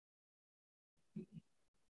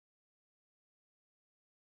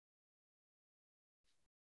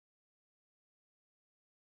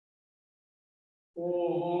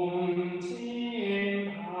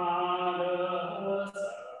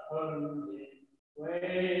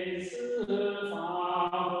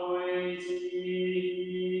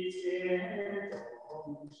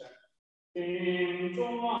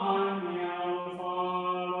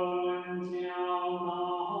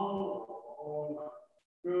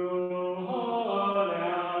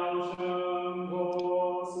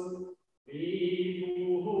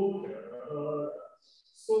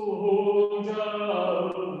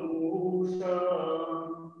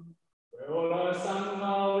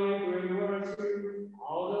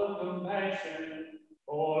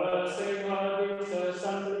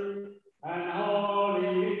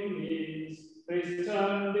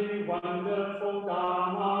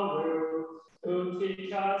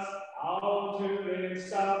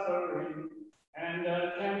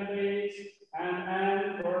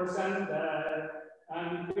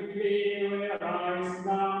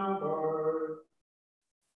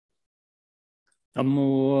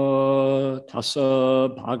Namo tassa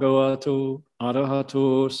bhagavato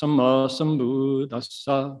arahato samma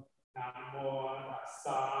sambuddhassa. Namo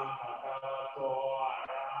tassa bhagavato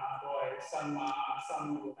arahato samma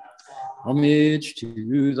sambuddhassa. Homage to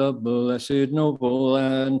the blessed, noble,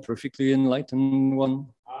 and perfectly enlightened one.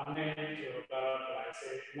 Homage to the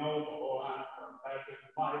blessed, noble, and perfectly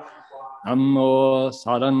enlightened one. Namo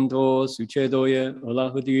saranto suchedoye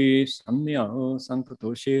alahudi samya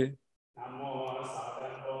sankatoshe. Namo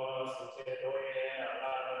saranto suchedoye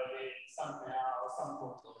alahudi samya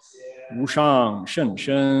sankatoshe. 无上甚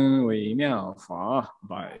深微妙法，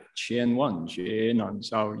百千万劫难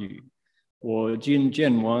遭遇。我今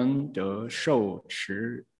见闻得受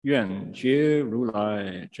持，愿觉如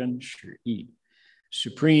来真实义。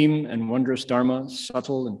Supreme and wondrous Dharma,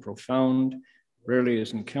 subtle and profound, rarely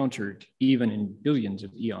is encountered even in billions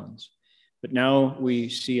of eons. But now we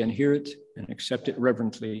see and hear it and accept it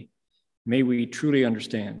reverently. May we truly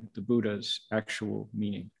understand the Buddha's actual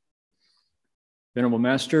meaning. Venerable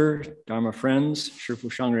Master, Dharma friends, Shifu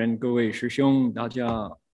Shangren, Gowei Shishong, Daja,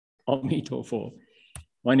 Amitofo.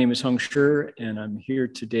 My name is Heng Sure, and I'm here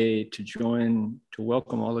today to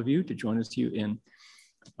welcome all of you, to join with you in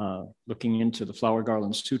looking into the Flower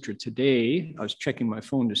Garland Sutra. Today, I was checking my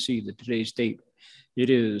phone to see today's date. It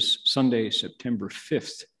is Sunday, September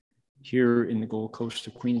 5th, here in the Gold Coast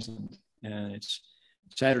of Queensland. And it's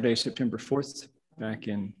Saturday, September 4th, back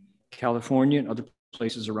in California and other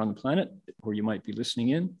places around the planet where you might be listening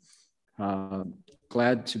in.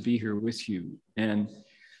 Glad to be here with you. And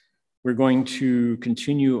we're going to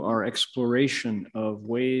continue our exploration of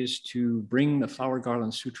ways to bring the Flower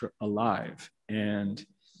Garland Sutra alive. And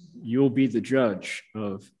you'll be the judge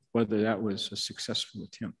of whether that was a successful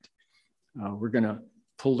attempt. We're going to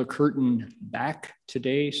pull the curtain back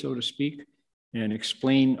today, so to speak, and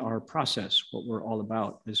explain our process, what we're all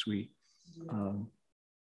about as we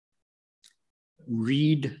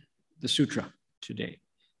read the sutra today.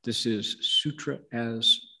 This is sutra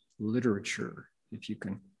as literature, if you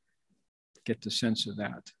can get the sense of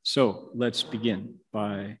that. So let's begin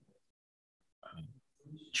by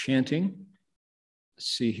chanting. Let's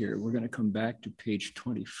see here. We're going to come back to page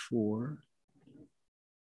 24.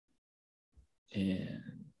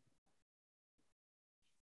 And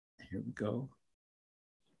here we go.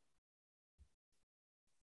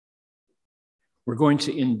 We're going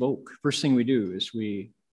to invoke. First thing we do is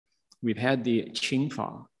we've had the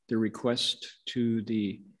Qingfa, the request to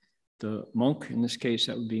the monk, in this case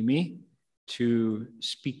that would be me, to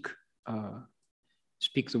speak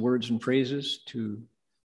the words and phrases, to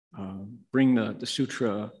bring the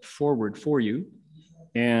sutra forward for you.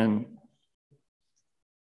 And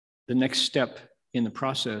the next step in the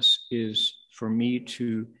process is for me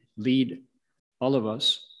to lead all of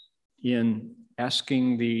us in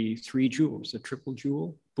asking the three jewels, the triple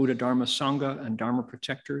jewel, Buddha, Dharma, Sangha, and Dharma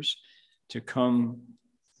protectors, to come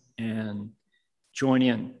and join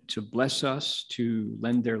in, to bless us, to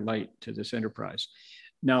lend their light to this enterprise.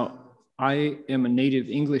 Now, I am a native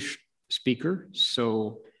English speaker,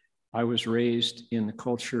 so I was raised in the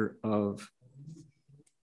culture of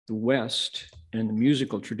the West and the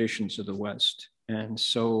musical traditions of the West. And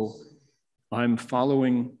so I'm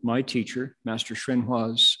following my teacher, Master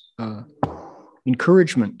Xuanhua's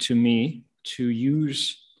encouragement to me to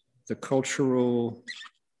use the cultural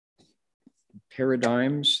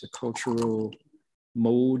paradigms, the cultural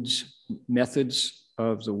modes, methods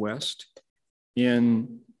of the West.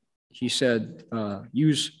 He said,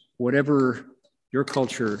 use whatever your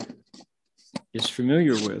culture is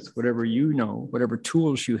familiar with, whatever you know, whatever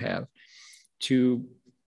tools you have to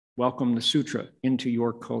welcome the sutra into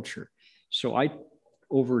your culture. So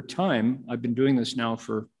over time, I've been doing this now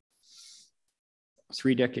for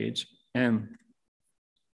 3 decades. And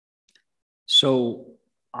so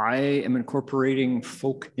I am incorporating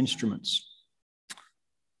folk instruments.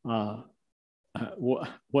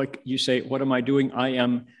 What you say, what am I doing? I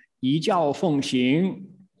am 依教奉行,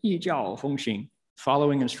 依教奉行,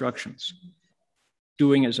 following instructions,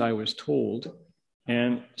 doing as I was told.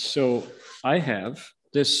 And so I have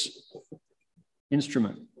this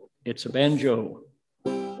instrument. It's a banjo.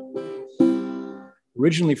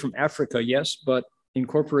 Originally from Africa, yes, but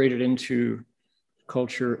incorporated into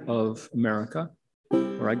culture of America,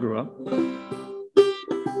 where I grew up.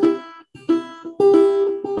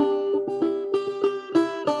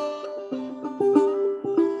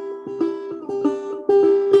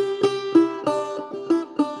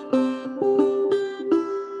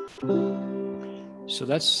 So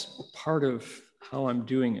that's part of how I'm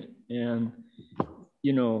doing it. And,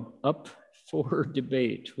 you know, up for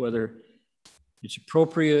debate, whether it's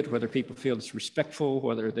appropriate, whether people feel it's respectful,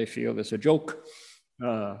 whether they feel it's a joke.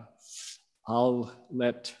 I'll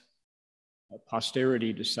let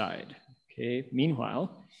posterity decide. Okay.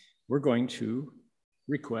 Meanwhile, we're going to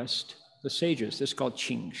request the sages. This is called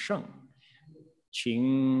Qing Sheng.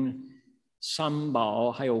 Qing San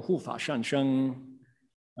Bao, 还有护法善生，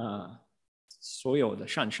所有的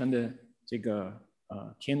善生的这个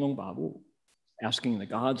天龙八部。Asking the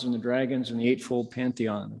gods and the dragons and the eightfold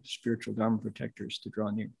pantheon of spiritual Dharma protectors to draw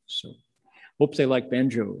near. So hope they like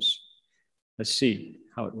banjos. Let's see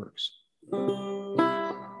how it works.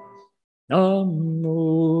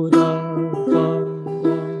 Namo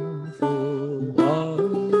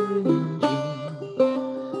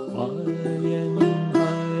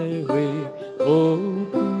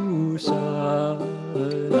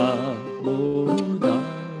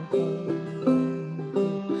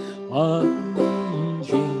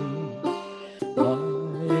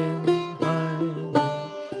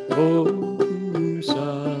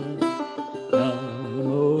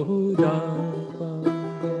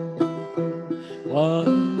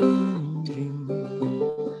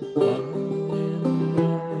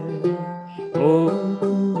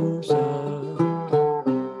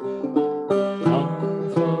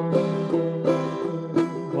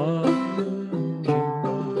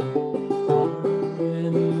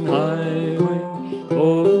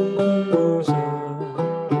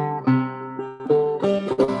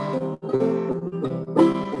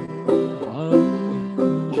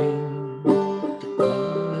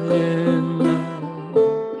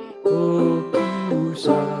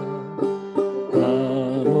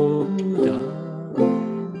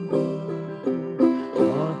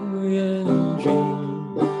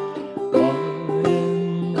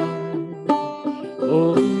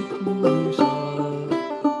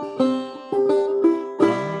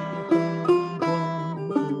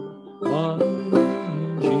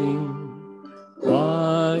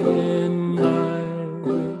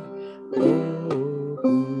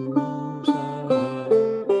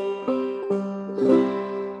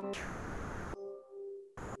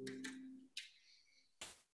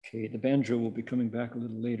Okay, the banjo will be coming back a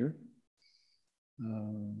little later.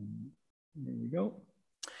 There we go.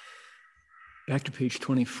 Back to page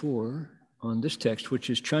 24 on this text, which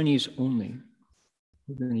is Chinese only.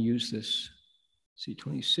 We're going to use this. See,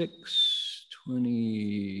 26,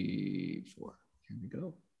 24. Here we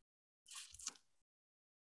go.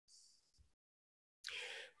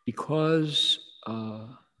 Because,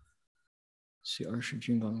 see, 20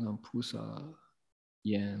金刚让菩萨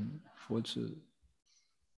言佛子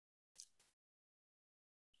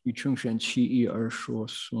与称神其意而说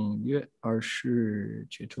颂曰20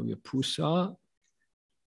解脱曰菩萨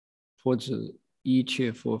佛子一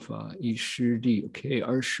切佛法以师地 okay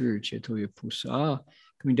 20解脱曰菩萨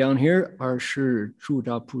coming down here 20诸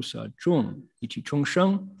大菩萨众一体众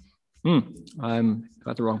生I'm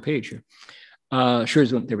got the wrong page here sure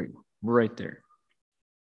there we go right there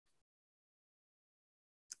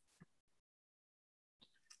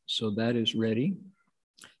so that is ready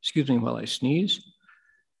excuse me while I sneeze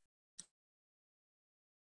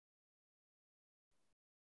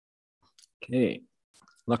okay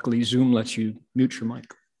luckily Zoom lets you mute your mic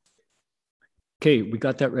okay we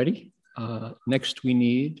got that ready next we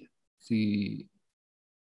need the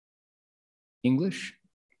English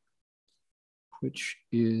which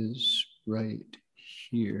is right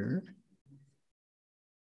here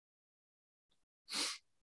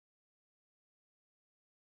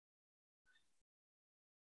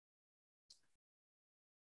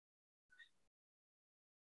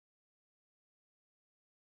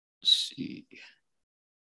let's see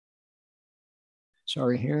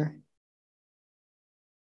sorry here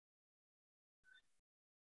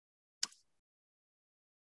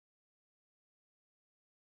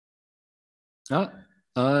I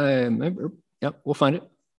remember. Yep, we'll find it.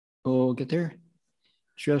 We'll get there.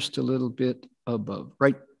 Just a little bit above,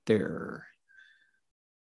 right there.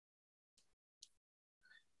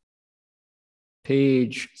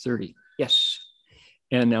 Page 30. Yes.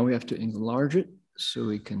 And now we have to enlarge it so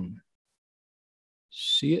we can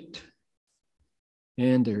see it.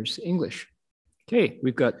 And there's English. Okay,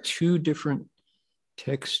 we've got two different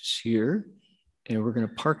texts here, and we're going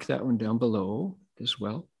to park that one down below as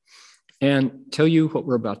well and tell you what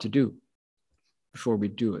we're about to do before we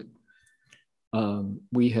do it.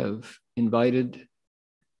 We have invited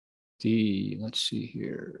let's see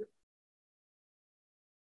here.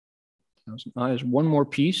 There's one more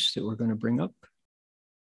piece that we're going to bring up.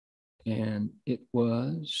 And it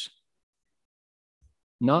was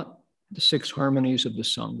not the 6 harmonies of the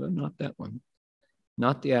Sangha, not that one.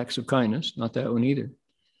 Not the acts of kindness, not that one either.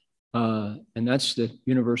 And that's the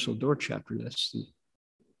universal door chapter. That's the, let's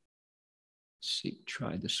see,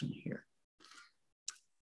 try this one here.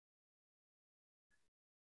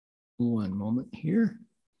 One moment here.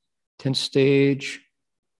 10th stage,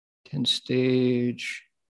 10th stage.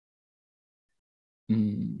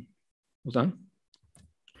 Hold on.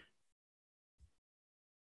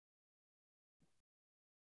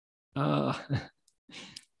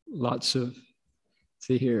 Lots of,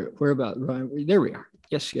 see here, where about, there we are.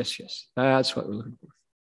 Yes, yes, yes. That's what we're looking for.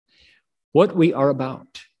 What we are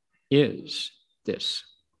about is this.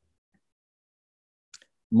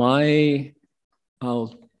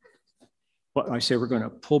 What I say, we're going to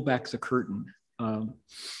pull back the curtain.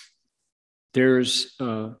 There's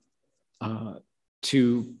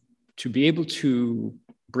to be able to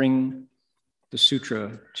bring the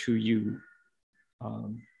sutra to you,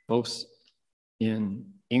 both in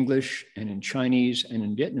English and in Chinese and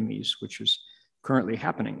in Vietnamese, which is currently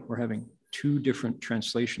happening. We're having 2 different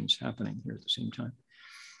translations happening here at the same time.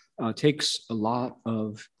 Takes a lot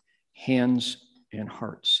of hands and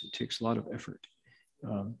hearts. It takes a lot of effort.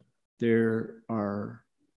 There are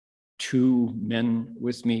 2 men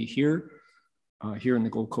with me here in the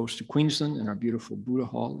Gold Coast of Queensland in our beautiful Buddha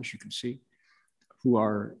Hall, as you can see, who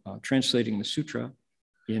are translating the sutra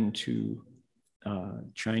into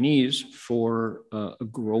Chinese for a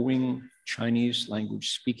growing Chinese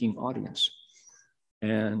language speaking audience.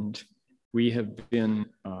 And we have been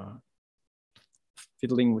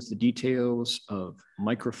fiddling with the details of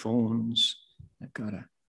microphones. I've got a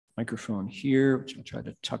microphone here, which I'll try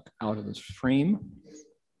to tuck out of this frame.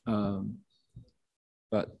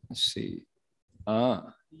 But let's see.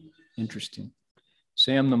 Interesting.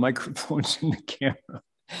 Sam, the microphone's in the camera,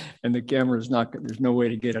 and the camera is not, there's no way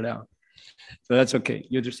to get it out. So that's okay.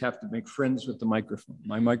 You'll just have to make friends with the microphone.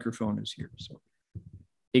 My microphone is here, so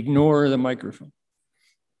ignore the microphone.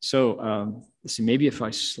 So let's see, maybe if I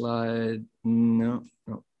slide, no,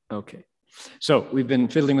 okay. So we've been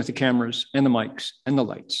fiddling with the cameras and the mics and the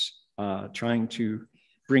lights, trying to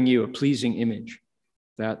bring you a pleasing image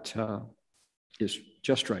that is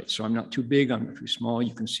just right. So I'm not too big, I'm not too small.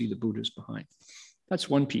 You can see the Buddhas behind. That's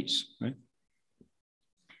one piece, right?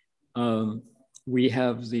 We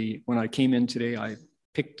have when I came in today, I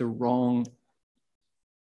picked the wrong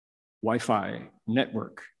Wi-Fi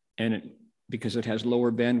network, and because it has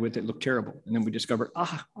lower bandwidth, it looked terrible. And then we discovered,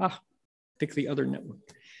 pick the other network.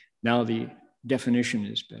 Now the definition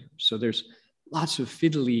is better. So there's lots of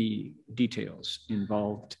fiddly details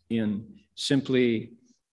involved in simply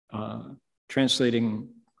translating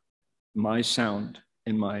my sound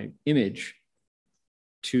and my image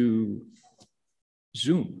to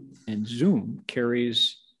Zoom. And Zoom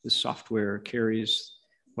carries the software, carries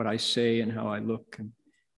what I say and how I look, and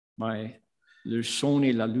le son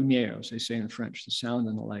et la lumière, as they say in French, the sound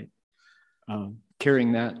and the light.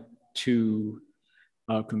 Carrying that to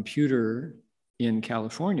a computer in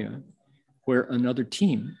California, where another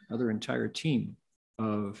entire team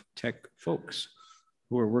of tech folks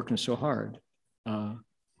who are working so hard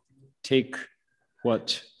take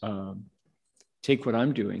what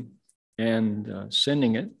I'm doing and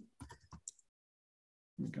sending it.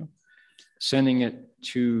 There we go. Sending it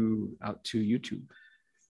out to YouTube.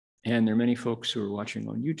 And there are many folks who are watching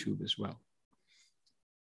on YouTube as well.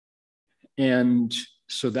 And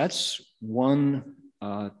so that's one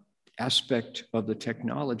aspect of the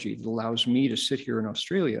technology that allows me to sit here in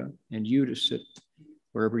Australia and you to sit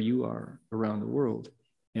wherever you are around the world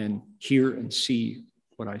and hear and see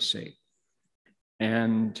what I say.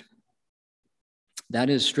 And that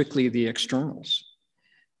is strictly the externals.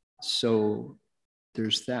 So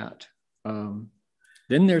there's that.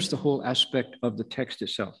 Then there's the whole aspect of the text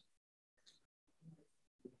itself.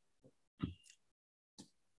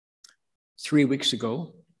 3 weeks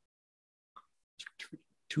ago,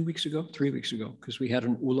 3 weeks ago, because we had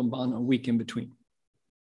an Ulaanbaatar a week in between.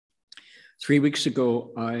 3 weeks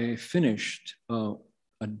ago, I finished a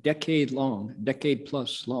decade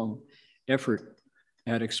plus long effort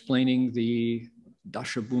at explaining the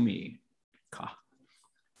Dashabhumi Ka,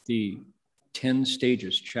 the 10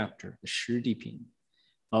 stages chapter, the Shidipin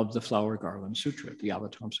of the Flower Garland Sutra, the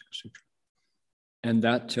Avatamsaka Sutra. And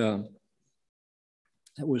that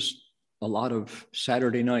was a lot of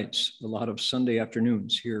Saturday nights, a lot of Sunday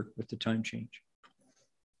afternoons here with the time change.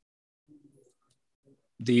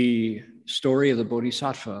 The story of the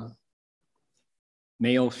Bodhisattva,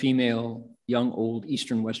 male, female, young, old,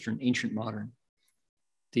 Eastern, Western, ancient, modern,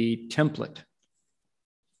 the template,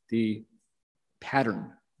 the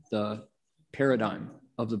pattern, the paradigm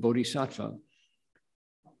of the Bodhisattva,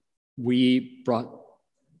 we brought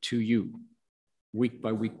to you week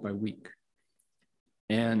by week by week.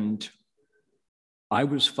 And I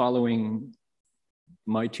was following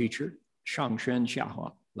my teacher, Shangshen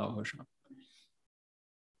Xiahua Lao Heshang,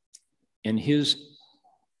 and his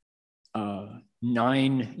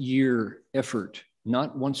 9-year effort,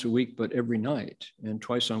 not once a week, but every night and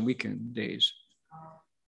twice on weekend days,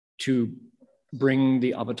 to bring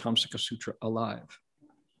the Avatamsaka Sutra alive.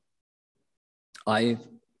 I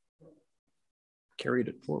carried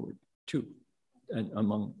it forward too, and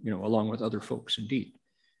along with other folks, indeed.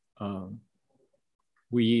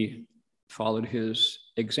 We followed his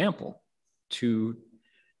example to,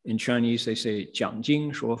 in Chinese, they say, 讲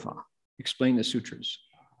经说法, explain the sutras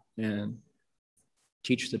and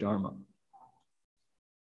teach the Dharma.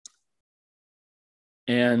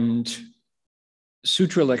 And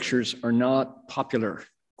sutra lectures are not popular,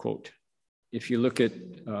 quote. If you look at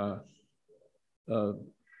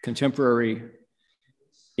contemporary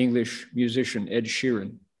English musician, Ed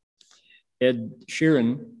Sheeran,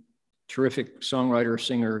 terrific songwriter,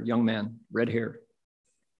 singer, young man, red hair,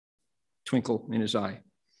 twinkle in his eye,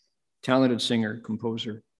 talented singer,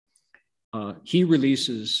 composer. He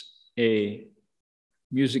releases a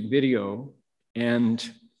music video and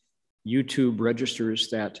YouTube registers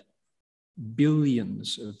that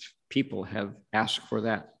billions of people have asked for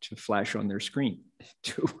that to flash on their screen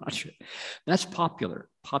to watch it. That's popular.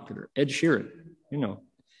 Ed Sheeran,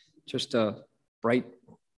 just a bright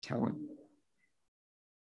talent,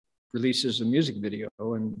 releases a music video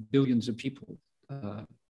and billions of people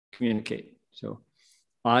communicate. So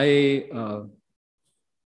I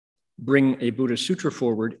bring a Buddhist sutra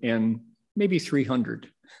forward and maybe 300.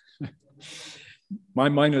 My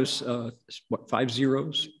minus, 5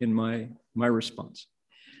 zeros in my response.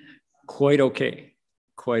 Quite okay,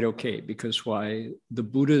 because why? The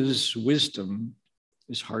Buddha's wisdom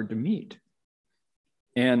is hard to meet.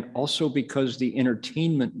 And also because the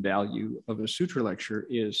entertainment value of a sutra lecture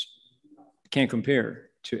can't compare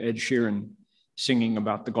to Ed Sheeran singing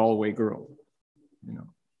about the Galway girl.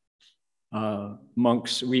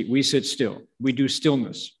 Monks, we sit still. We do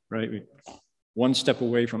stillness, right? One step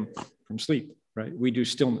away from sleep, right? We do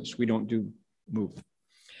stillness. We don't do move.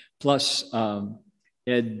 Plus,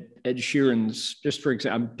 Ed Sheeran's, just for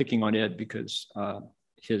example, I'm picking on Ed because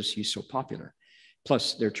he's so popular.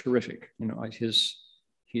 Plus, they're terrific.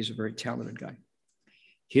 He's a very talented guy.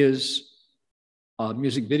 His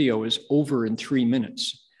music video is over in 3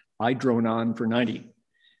 minutes. I drone on for 90.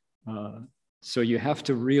 So you have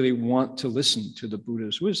to really want to listen to the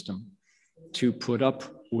Buddha's wisdom to put up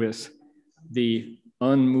with the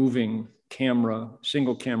unmoving camera,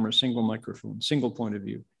 single microphone, single point of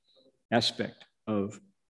view aspect of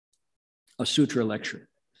a sutra lecture.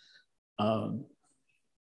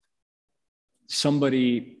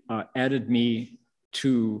 Somebody added me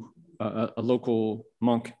to, a local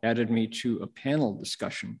monk added me to a panel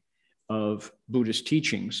discussion of Buddhist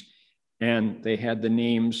teachings, and they had the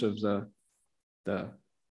names of the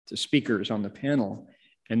speakers on the panel,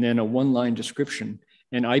 and then a one-line description,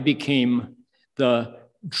 and I became the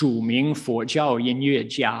著名佛教音乐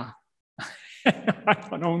家. I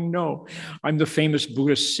thought, oh no, I'm the famous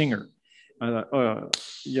Buddhist singer. I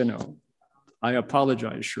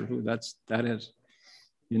apologize, sure, who that is,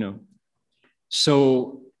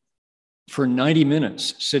 So for 90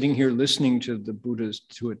 minutes, sitting here listening to the Buddha's,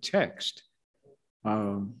 to a text,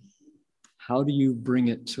 how do you bring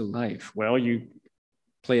it to life? Well, you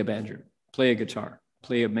play a banjo, play a guitar,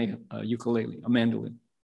 play a ukulele, a mandolin.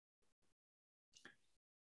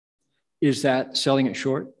 Is that selling it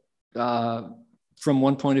short? From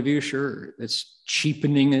one point of view, sure. It's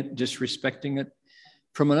cheapening it, disrespecting it.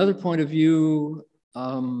 From another point of view,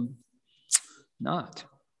 not.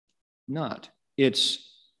 I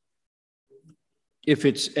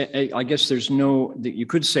guess there's no, you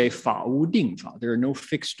could say 法无定法, there are no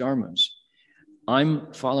fixed dharmas.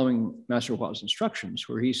 I'm following Master Hua's instructions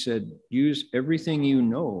where he said, use everything you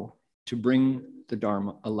know to bring the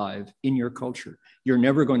Dharma alive in your culture. You're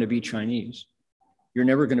never going to be Chinese. You're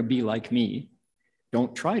never going to be like me.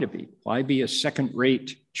 Don't try to be. Why be a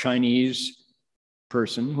second-rate Chinese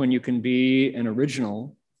person when you can be an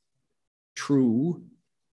original, true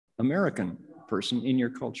American person in your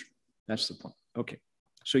culture? That's the point. Okay,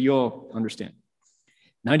 so you'll understand.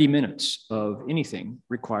 90 minutes of anything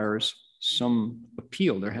requires some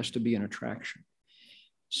appeal. There has to be an attraction.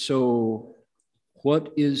 So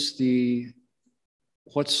what's the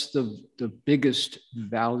biggest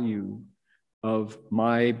value of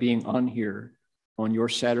my being on here on your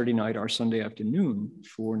Saturday night or Sunday afternoon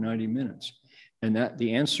for 90 minutes? And that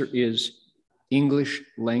the answer is English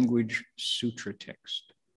language sutra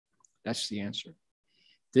text. That's the answer.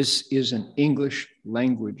 This is an English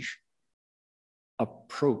language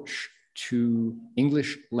approach to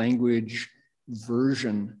English language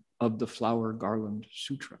version of the Flower Garland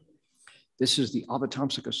Sutra. This is the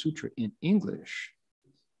Avatamsaka Sutra in English.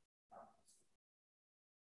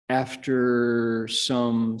 After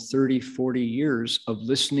some 30, 40 years of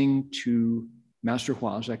listening to Master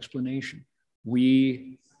Hua's explanation,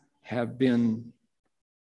 we have been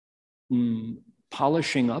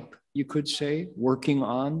polishing up, you could say, working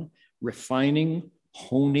on, refining,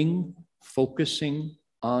 honing, focusing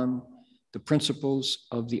on the principles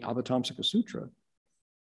of the Avatamsaka Sutra,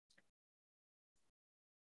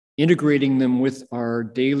 integrating them with our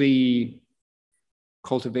daily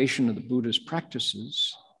cultivation of the Buddha's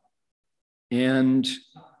practices. And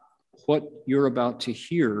what you're about to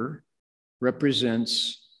hear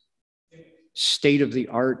represents state of the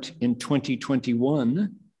art in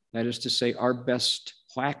 2021, that is to say, our best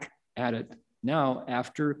whack at it now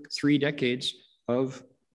after 3 decades of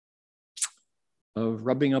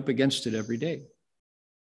rubbing up against it every day.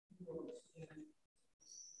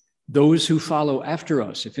 Those who follow after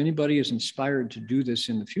us, if anybody is inspired to do this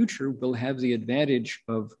in the future, will have the advantage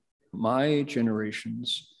of my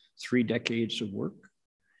generation's 3 decades of work,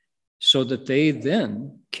 so that they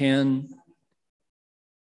then can,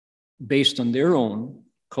 based on their own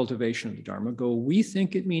cultivation of the Dharma, go, we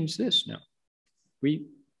think it means this now.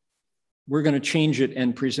 We're going to change it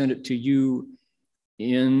and present it to you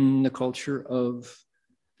in the culture of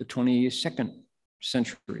the 22nd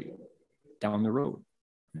century down the road.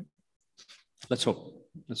 Let's hope.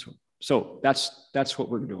 Let's hope. So that's what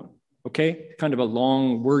we're doing. Okay? Kind of a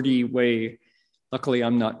long, wordy way. Luckily,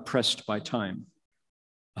 I'm not pressed by time.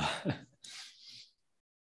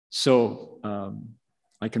 So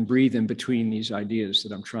I can breathe in between these ideas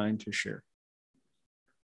that I'm trying to share.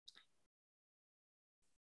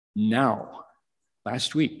 Now,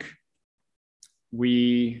 last week,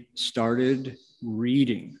 we started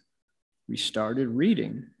reading. We started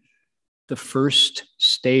reading the first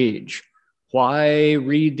stage. Why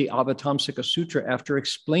read the Avatamsaka Sutra after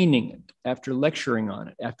explaining it, after lecturing on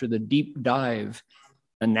it, after the deep dive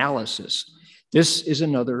analysis? This is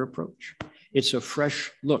another approach. It's a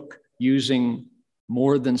fresh look using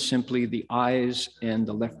more than simply the eyes and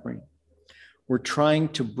the left brain. We're trying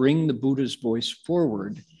to bring the Buddha's voice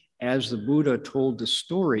forward as the Buddha told the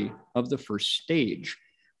story of the first stage.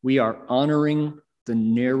 We are honoring the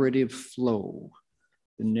narrative flow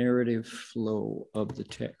of the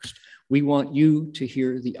text. We want you to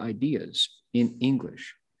hear the ideas in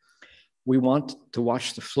English. We want to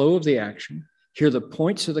watch the flow of the action, hear the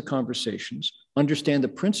points of the conversations, understand the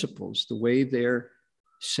principles, the way they're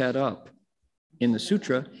set up in the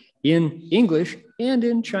sutra, in English and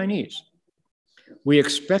in Chinese. We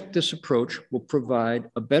expect this approach will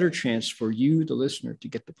provide a better chance for you, the listener, to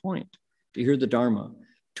get the point, to hear the Dharma,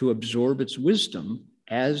 to absorb its wisdom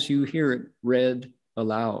as you hear it read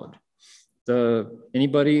aloud.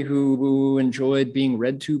 Anybody who enjoyed being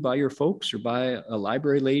read to by your folks or by a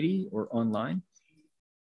library lady or online,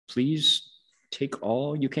 please take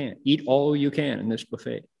all you can, eat all you can in this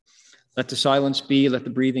buffet. Let the silence be, let the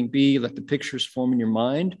breathing be, let the pictures form in your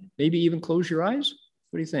mind. Maybe even close your eyes.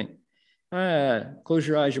 What do you think? Close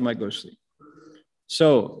your eyes, you might go to sleep.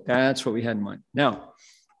 So that's what we had in mind. Now,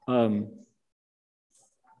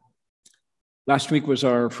 last week was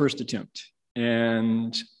our first attempt,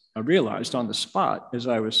 and I realized on the spot as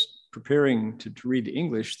I was preparing to read the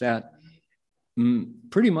English that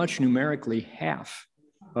pretty much numerically half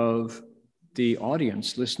of the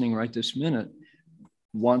audience listening right this minute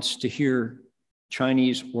wants to hear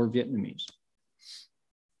Chinese or Vietnamese.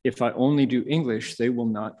 If I only do English, they will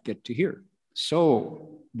not get to hear.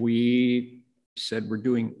 So we said we're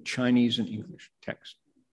doing Chinese and English text.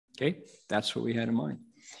 Okay, that's what we had in mind.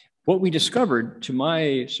 What we discovered, to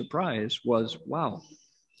my surprise, was, wow,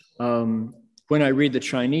 when I read the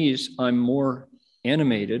Chinese, I'm more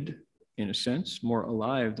animated, in a sense, more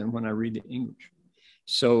alive than when I read the English.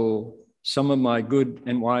 So some of my good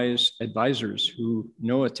and wise advisors who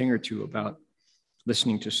know a thing or two about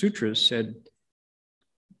listening to sutras said,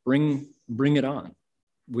 bring it on.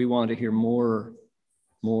 We want to hear more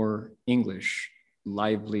English,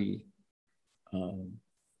 lively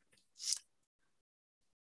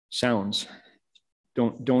sounds.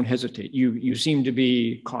 Don't hesitate. You seem to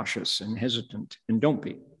be cautious and hesitant, and don't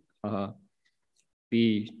be.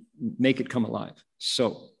 Make it come alive.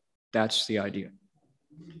 So that's the idea.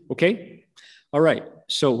 Okay? All right.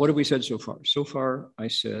 So what have we said so far? So far, I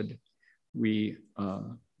said we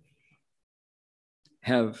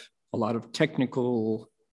have a lot of technical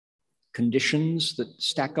conditions that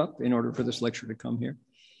stack up in order for this lecture to come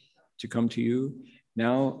to you.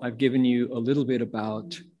 Now I've given you a little bit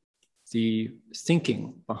about the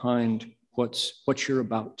thinking behind what you're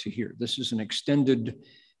about to hear. This is an extended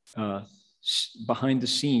behind the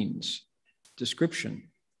scenes description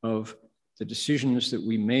of the decisions that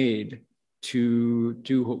we made to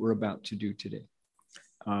do what we're about to do today.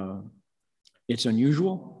 It's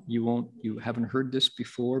unusual. You haven't heard this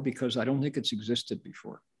before because I don't think it's existed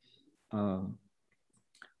before.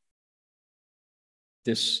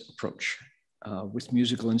 This approach with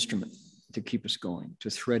musical instrument to keep us going, to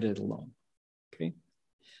thread it along. Okay.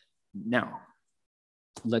 Now,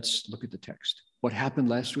 let's look at the text. What happened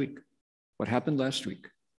last week? What happened last week?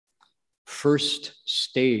 First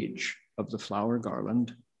stage of the Flower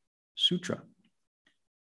Garland Sutra.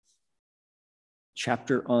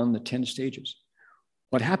 Chapter on the 10 stages.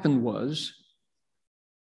 What happened was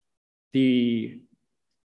the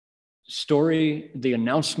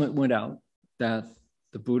announcement went out that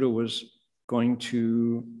the Buddha was going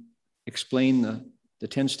to explain the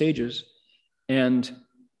 10 stages. And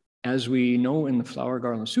as we know in the Flower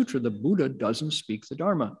Garland Sutra, the Buddha doesn't speak the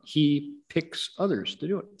Dharma. He picks others to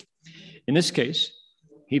do it. In this case,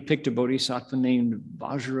 he picked a bodhisattva named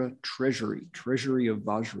Vajra Treasury of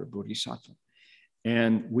Vajra Bodhisattva.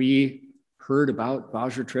 And we heard about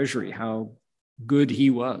Vajra Treasury, how good he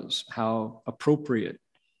was, how appropriate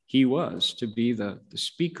he was to be the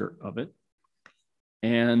speaker of it.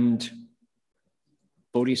 And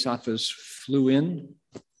bodhisattvas flew in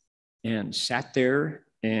and sat there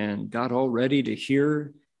and got all ready to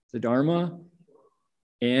hear the Dharma.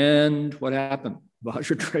 And what happened?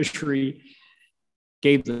 Vajra Treasury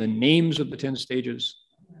gave the names of the 10 stages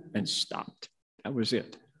and stopped. That was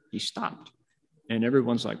it. He stopped. And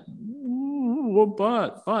everyone's like,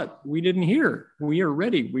 but we didn't hear. We are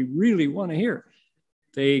ready. We really want to hear.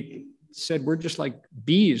 They said, we're just like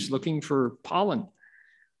bees looking for pollen.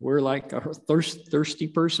 We're like a thirsty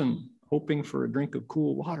person hoping for a drink of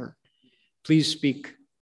cool water. Please speak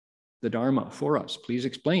the Dharma for us. Please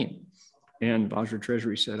explain. And Vajra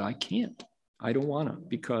Treasury said, I can't. I don't want to,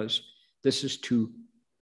 because this is too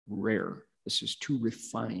rare. This is too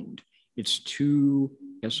refined. It's too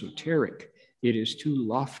esoteric. It is too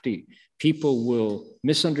lofty. People will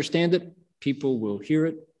misunderstand it. People will hear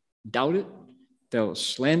it, doubt it. They'll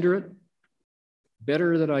slander it.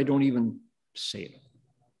 Better that I don't even say it.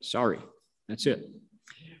 Sorry, that's it.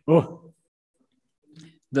 Oh,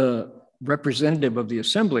 the representative of the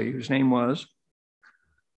assembly, whose name was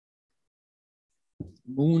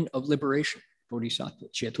Moon of Liberation, Bodhisattva,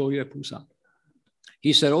 Chetoya Pusa.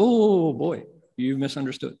 He said, oh boy, you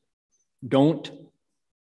misunderstood. Don't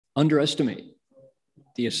underestimate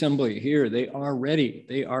the assembly here. They are ready.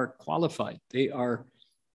 They are qualified.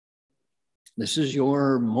 This is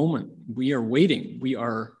your moment. We are waiting. We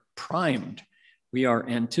are primed. We are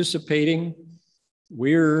anticipating.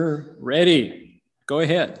 We're ready. Go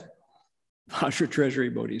ahead. Vajra Treasury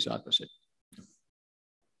Bodhisattva said,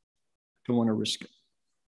 don't want to risk it.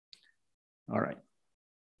 All right.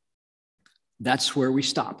 That's where we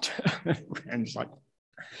stopped. And it's like,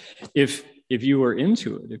 if you were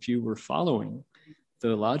into it, if you were following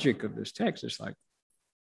the logic of this text, it's like,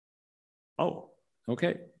 oh,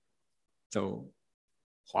 okay. So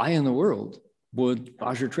why in the world would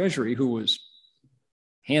Vajra Treasury, who was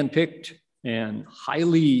handpicked and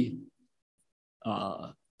highly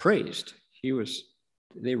praised,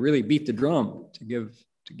 they really beat the drum to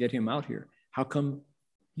get him out here. How come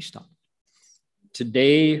he stopped?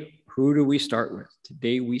 Today, who do we start with?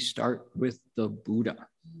 Today we start with the Buddha.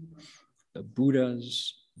 The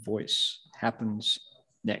Buddha's voice happens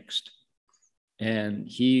next. And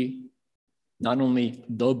he, not only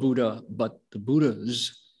the Buddha, but the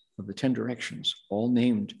Buddhas of the 10 directions, all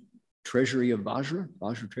named Treasury of Vajra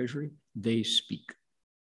Treasury, they speak.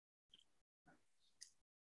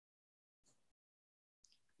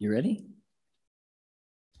 You ready?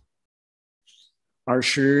 尔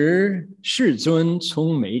时世尊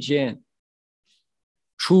从眉间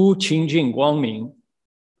出清净光明，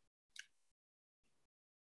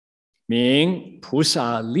明菩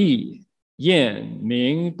萨力焰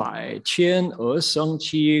明百千而生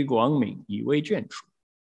其光明，以为眷属，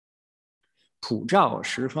普照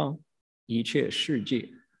十方一切世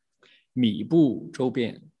界，米布周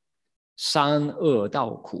边，三恶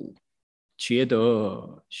道苦，皆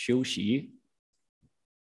得修习。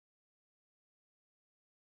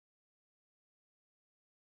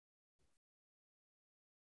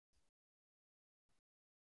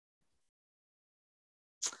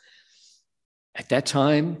At that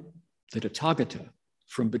time, the Tathagata,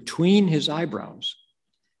 from between his eyebrows,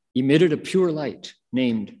 emitted a pure light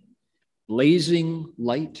named blazing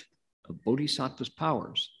light of Bodhisattva's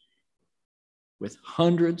powers, with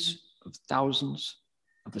hundreds of thousands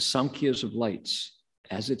of asankhya's of lights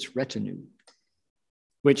as its retinue,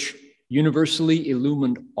 which universally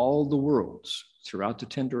illumined all the worlds throughout the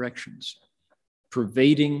 10 directions,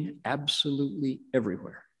 pervading absolutely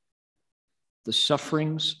everywhere. The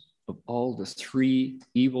sufferings of all the 3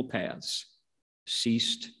 evil paths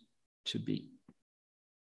ceased to be.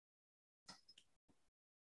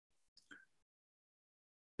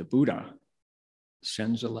 The Buddha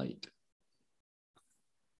sends a light.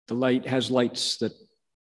 The light has lights that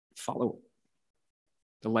follow it.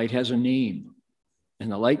 The light has a name,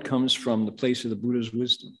 and the light comes from the place of the Buddha's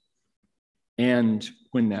wisdom. And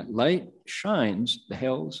when that light shines, the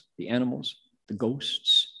hells, the animals, the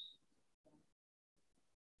ghosts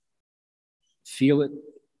feel it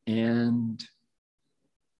and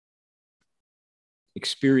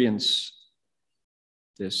experience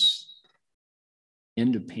this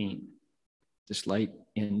end of pain. This light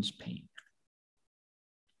ends pain.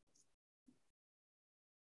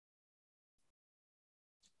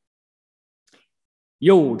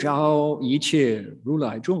又招一切如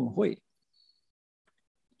来众会，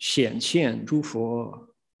显现诸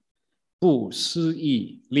佛不思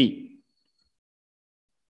议力，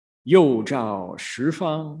又照十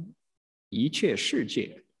方一切世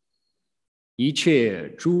界，一切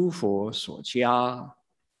诸佛所加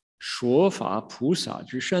说法菩萨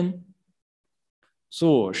之身，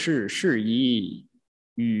作是事宜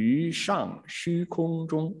于上虚空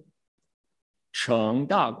中，成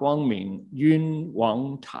大光明晕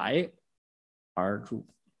王台而住。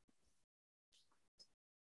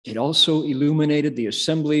It also illuminated the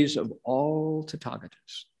assemblies of all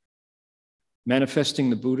Tathagatas, manifesting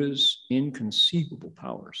the Buddha's inconceivable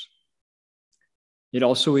powers. It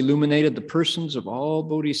also illuminated the persons of all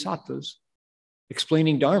bodhisattvas,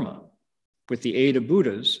 explaining Dharma with the aid of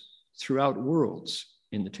Buddhas throughout worlds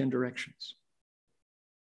in the 10 directions.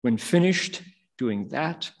 When finished doing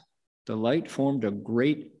that, the light formed a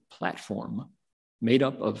great platform made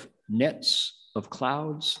up of nets of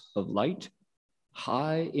clouds of light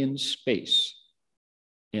high in space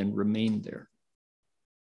and remained there.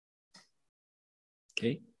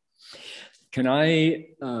 Okay. Can I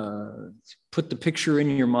put the picture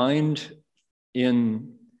in your mind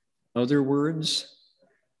in other words?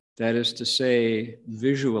 That is to say,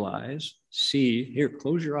 visualize, see, here,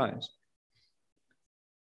 close your eyes.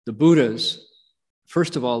 The Buddhas,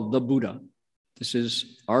 first of all, the Buddha. This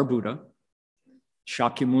is our Buddha,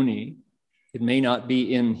 Shakyamuni. It may not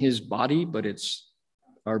be in his body, but it's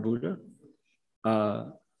our Buddha.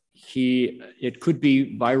 It could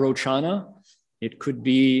be Vairochana. It could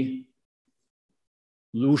be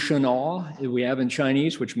Lushanao, we have in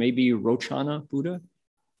Chinese, which may be Rochana Buddha,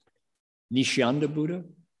 Nishyanda Buddha.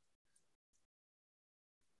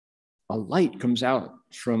 A light comes out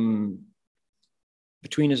from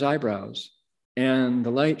between his eyebrows, and the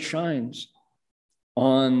light shines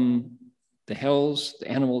on the hells, the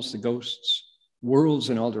animals, the ghosts, worlds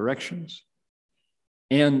in all directions.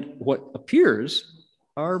 And what appears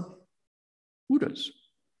are Buddhas,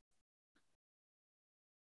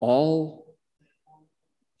 all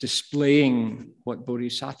displaying what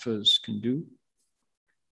bodhisattvas can do.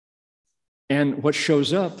 And what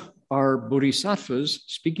shows up are bodhisattvas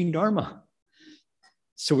speaking Dharma.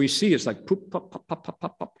 So we see it's like poop, pop, pop, pop, pop,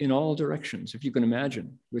 pop, pop in all directions, if you can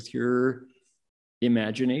imagine, with your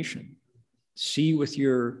imagination. See with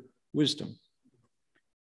your wisdom.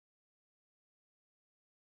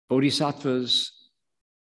 Bodhisattvas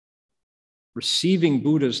receiving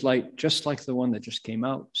Buddha's light, just like the one that just came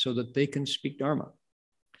out, so that they can speak Dharma.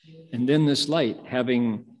 And then this light,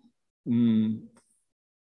 having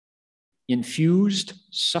infused,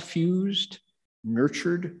 suffused,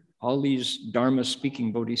 nurtured all these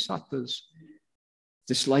Dharma-speaking bodhisattvas,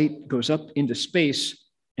 this light goes up into space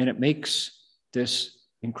and it makes this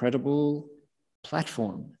incredible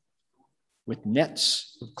platform with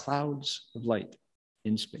nets of clouds of light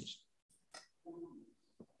in space.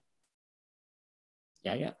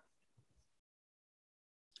 Yeah.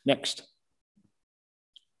 Next.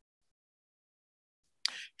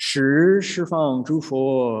 时释放诸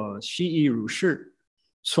佛悉亦如是，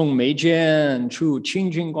从眉间出清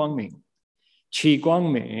净光明，其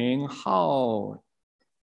光明号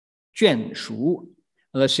眷属。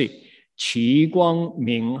Let's see. 其光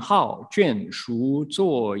明号眷属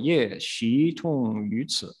作业习通于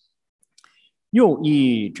此，又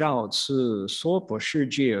亦照此娑婆世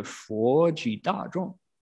界佛及大众，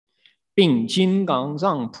并金刚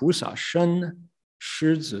藏菩萨身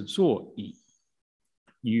狮子座椅，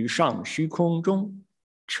于上虚空中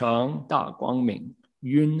成大光明，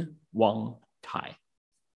云王台。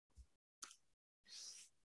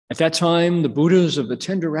At that time, the Buddhas of the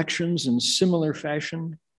 10 directions in similar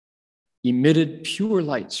fashion emitted pure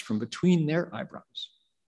lights from between their eyebrows.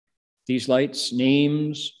 These lights'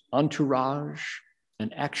 names, entourage,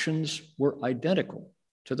 and actions were identical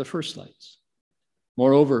to the first lights.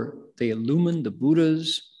 Moreover, they illumined the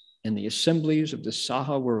Buddhas and the assemblies of the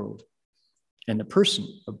Saha world and the person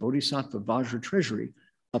of Bodhisattva Vajra Treasury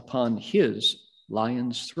upon his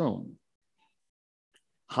lion's throne.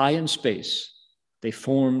 High in space, they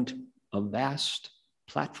formed a vast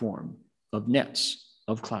platform of nets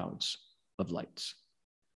of clouds of lights.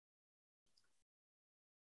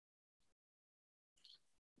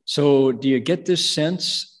 So do you get this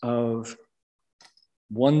sense of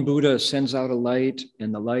one Buddha sends out a light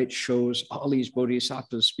and the light shows all these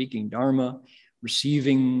bodhisattvas speaking Dharma,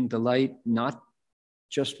 receiving the light, not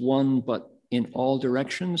just one, but in all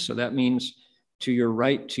directions. So that means to your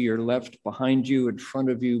right, to your left, behind you, in front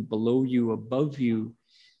of you, below you, above you.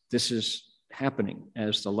 This is happening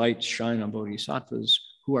as the lights shine on bodhisattvas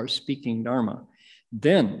who are speaking Dharma.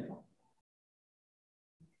 Then,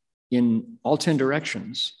 in all 10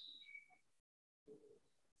 directions,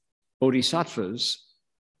 bodhisattvas,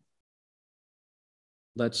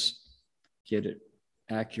 let's get it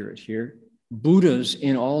accurate here, Buddhas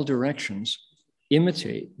in all directions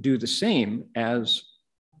do the same as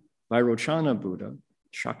Vairochana Buddha,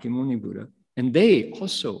 Shakyamuni Buddha, and they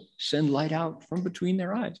also send light out from between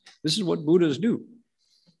their eyes. This is what Buddhas do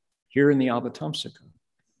here in the Avatamsaka.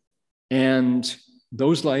 And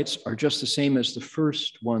those lights are just the same as the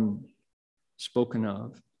first one spoken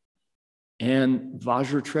of. And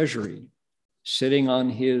Vajra Treasury, sitting on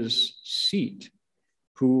his seat,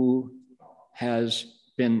 who has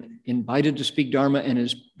been invited to speak Dharma and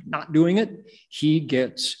is not doing it, he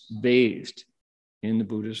gets bathed in the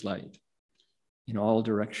Buddha's light in all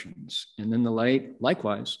directions. And then the light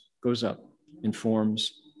likewise goes up and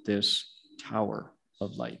forms this tower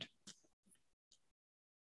of light.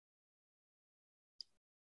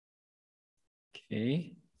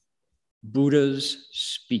 Okay, Buddhas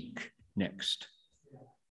speak next.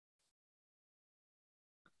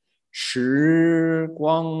 时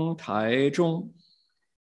光台中，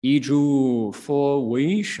一诸佛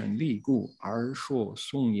为神力故而说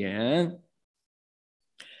颂言。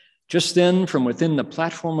Just then, from within the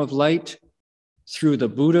platform of light, through the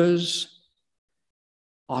Buddha's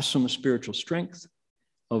awesome spiritual strength,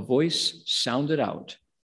 a voice sounded out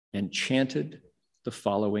and chanted the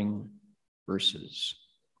following verses.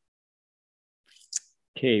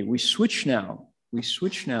 Okay, we switch now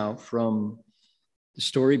from the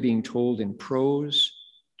story being told in prose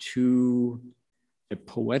to a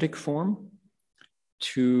poetic form,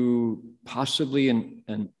 to possibly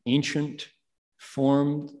an ancient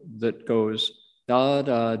form that goes da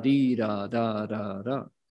da dee da da da da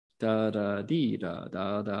da da dee da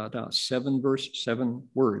da da da, 7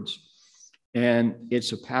 words. And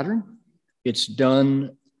it's a pattern. It's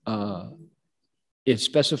done, it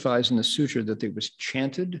specifies in the sutra that it was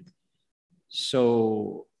chanted.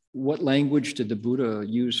 So what language did the Buddha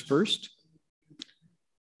use first?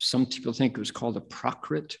 Some people think it was called a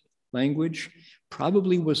Prakrit language.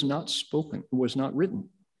 Probably was not spoken, was not written.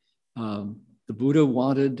 The Buddha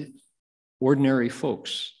wanted ordinary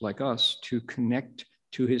folks like us to connect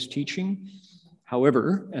to his teaching.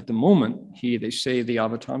 However, at the moment, they say the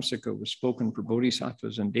Avatamsaka was spoken for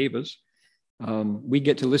bodhisattvas and devas. We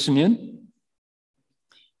get to listen in,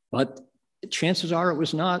 but chances are it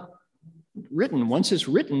was not written. Once it's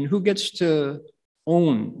written, who gets to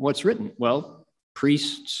own what's written? Well,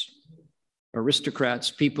 priests,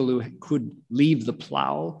 aristocrats, people who could leave the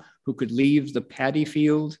plow, who could leave the paddy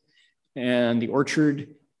field and the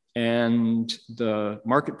orchard and the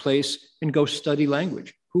marketplace and go study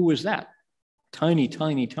language. Who was that? Tiny,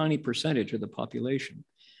 tiny, tiny percentage of the population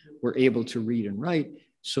were able to read and write.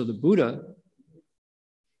 So the Buddha,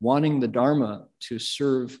 wanting the Dharma to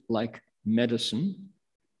serve like medicine,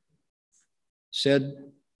 said,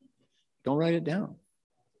 don't write it down.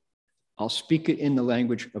 I'll speak it in the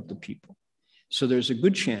language of the people. So there's a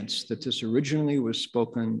good chance that this originally was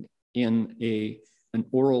spoken in an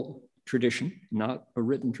oral tradition, not a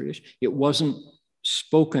written tradition. It wasn't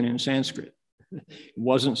spoken in Sanskrit. It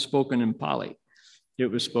wasn't spoken in Pali. It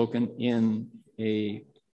was spoken in a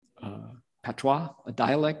patois, a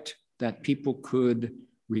dialect that people could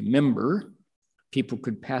remember, people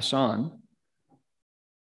could pass on.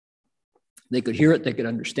 They could hear it, they could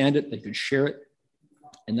understand it, they could share it.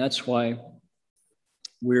 And that's why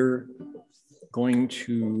we're going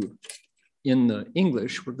to, in the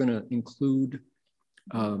English, we're going to include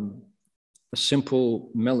a simple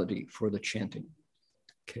melody for the chanting.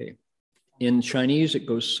 Okay. In Chinese, it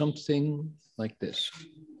goes something like this.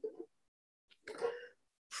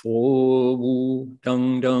 佛无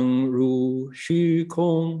等等如虚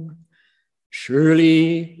空，十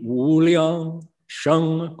里无量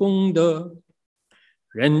生功德，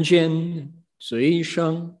人间最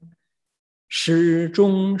胜是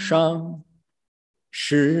众上，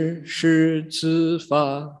世世自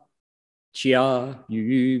发加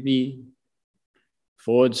于彼，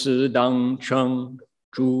佛子当成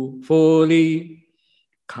诸佛力，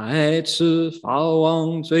开此法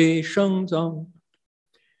王最胜藏。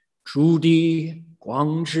 诸地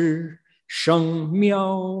光智圣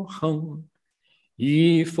妙恒，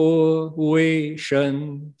以佛为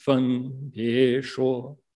身分别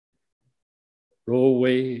说。若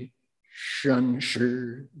为身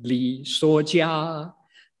世力所加，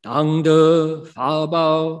当得法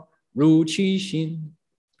宝如其心。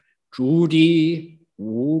诸地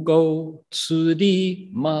无垢此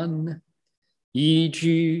地满，依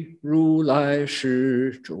据如来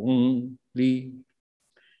是中理。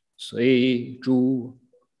 随诸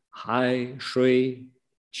海水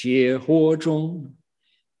皆火中，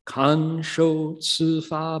看受此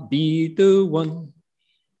法必得闻。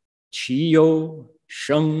其有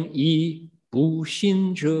生疑不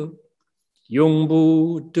信者，永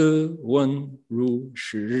不得闻如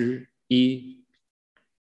是意。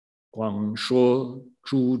广说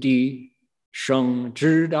诸地生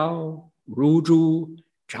之道，如诸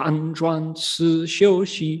辗转此修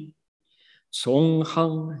习。 纵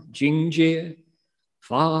横境界，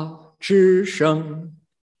法之生，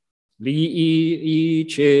利益一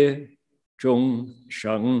切众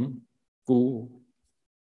生故。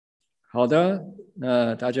好的，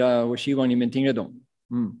那大家，我希望你们听得懂。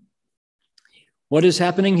What is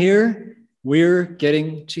happening here? We're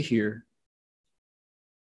getting to hear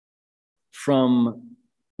from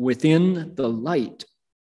within the light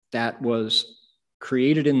that was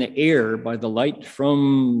created in the air by the light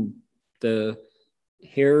from the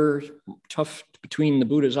hair tuft between the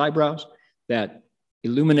Buddha's eyebrows that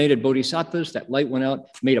illuminated bodhisattvas. That light went out,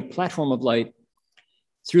 made a platform of light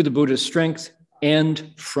through the Buddha's strength,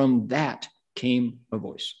 and from that came a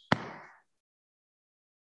voice.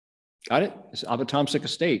 Got it? It's Avatamsaka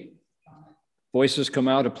state. Voices come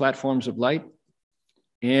out of platforms of light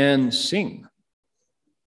and sing.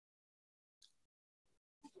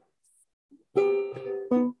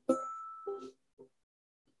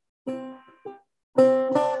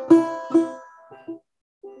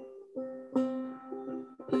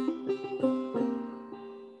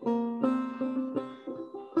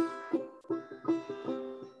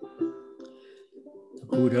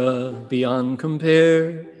 Buddha beyond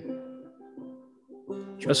compare,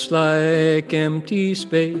 just like empty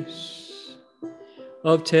space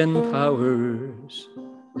of 10 powers,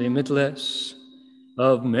 limitless,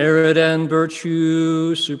 of merit and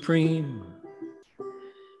virtue supreme,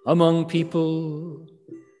 among people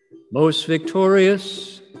most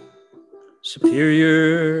victorious,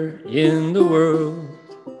 superior in the world,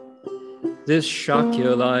 this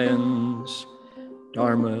Shakya lion's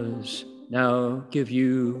dharmas now give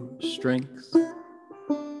you strength.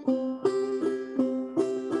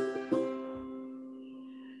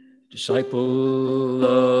 Disciple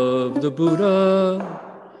of the Buddha,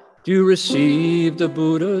 do receive the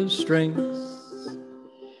Buddha's strength.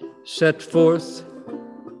 Set forth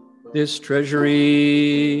this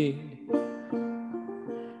treasury,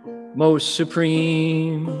 most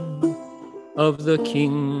supreme of the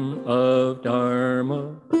King of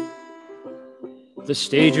Dharma. The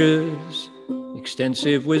stages,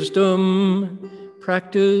 extensive wisdom,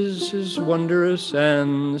 practice is wondrous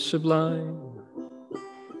and sublime.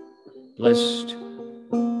 Blessed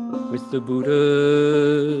with the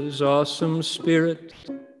Buddha's awesome spirit,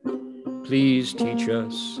 please teach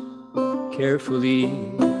us carefully.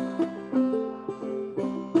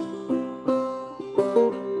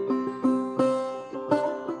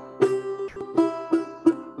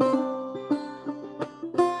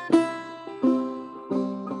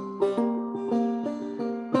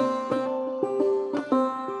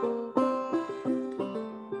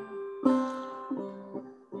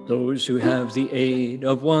 Those who have the aid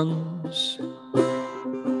of ones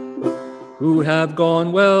who have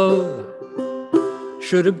gone well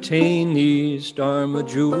should obtain these Dharma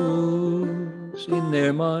jewels in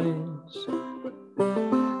their minds,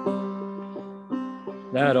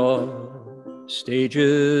 that all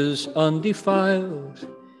stages undefiled,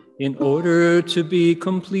 in order to be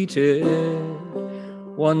completed,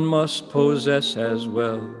 one must possess as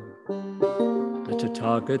well the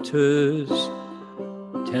Tathagata's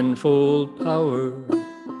tenfold power.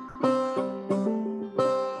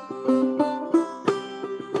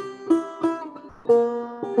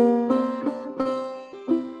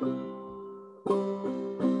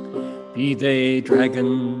 Be they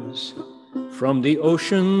dragons from the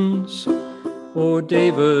oceans or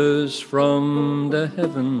devas from the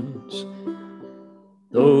heavens,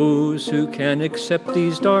 those who can accept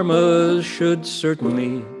these dharmas should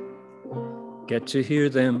certainly get to hear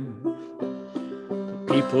them.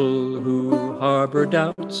 The people who harbor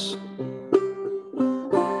doubts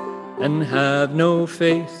and have no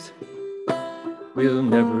faith will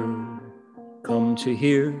never come to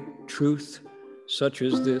hear truth such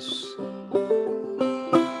as this.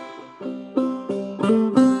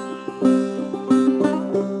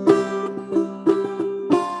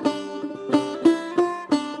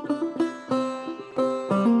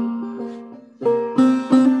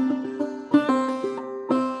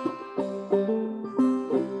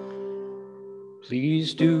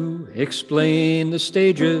 Please do explain the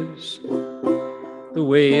stages, the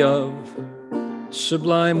way of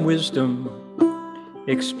sublime wisdom.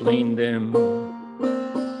 Explain them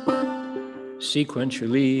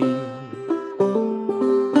sequentially,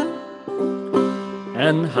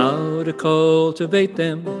 and how to cultivate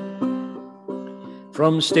them.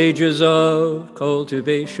 From stages of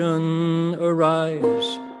cultivation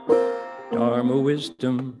arise Dharma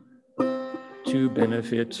wisdom to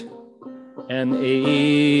benefit and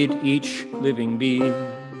aid each living being.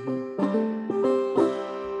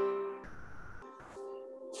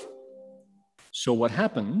 So what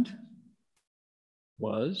happened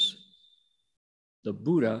was the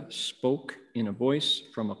Buddha spoke in a voice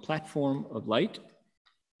from a platform of light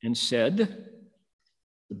and said,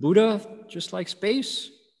 the Buddha, just like space,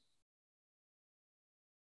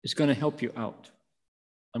 is going to help you out.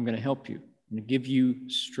 I'm going to help you. I'm going to give you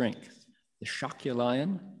strength. The Shakya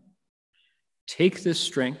lion, take this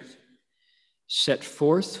strength, set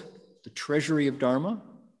forth the treasury of Dharma,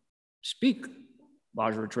 speak,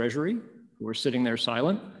 Vajra treasury, who are sitting there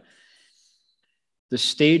silent, the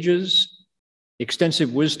stages,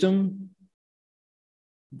 extensive wisdom,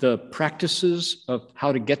 the practices of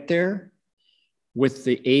how to get there with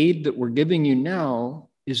the aid that we're giving you now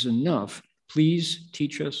is enough. Please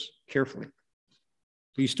teach us carefully.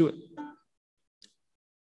 Please do it.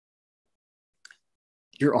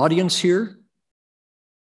 Your audience here,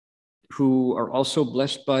 who are also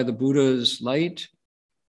blessed by the Buddha's light,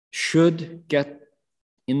 should get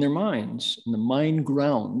in their minds, in the mind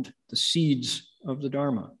ground, the seeds of the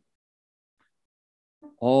Dharma.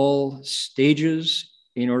 All stages,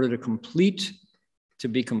 in order to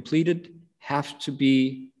be completed, have to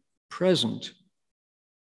be present.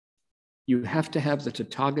 You have to have the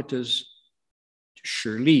Tathagata's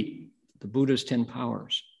Shirli, the Buddha's 10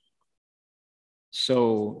 powers.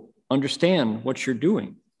 So understand what you're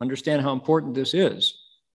doing. Understand how important this is.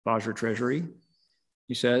 Vajra treasury,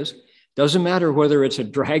 he says. Doesn't matter whether it's a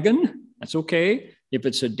dragon, that's okay. If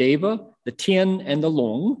it's a deva, the Tian and the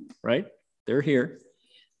Long, right? They're here.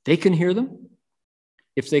 They can hear them.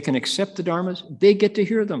 If they can accept the dharmas, they get to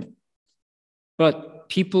hear them. But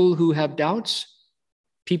people who have doubts,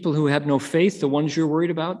 people who have no faith, the ones you're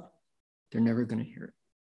worried about, they're never going to hear it.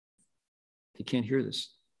 They can't hear this.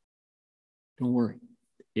 Don't worry.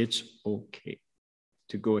 It's okay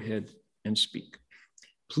to go ahead and speak.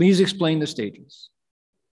 Please explain the stages,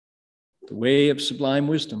 the way of sublime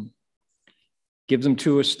wisdom. Give them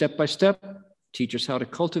to us step by step. Teach us how to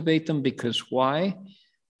cultivate them, because why?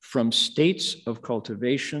 From states of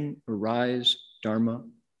cultivation arises Dharma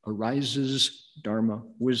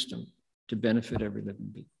wisdom to benefit every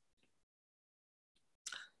living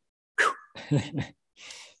being.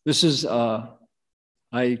 This is, I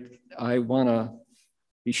want to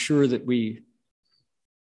be sure that we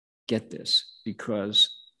get this, because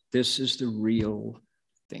this is the real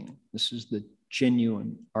thing. This is the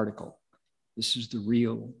genuine article. This is the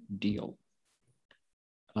real deal.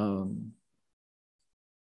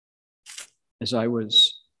 As I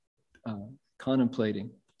was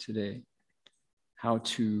contemplating today how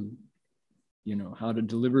to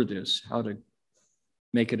deliver this, how to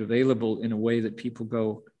make it available in a way that people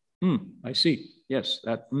go, I see, Yes,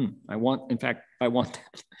 that, I want, in fact, I want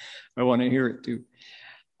that. I want to hear it too.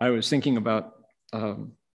 I was thinking about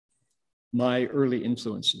my early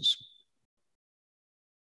influences.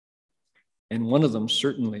 And one of them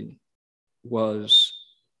certainly was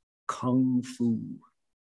Kung Fu.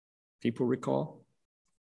 People recall?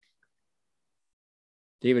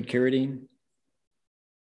 David Carradine.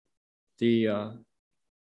 The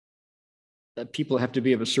people have to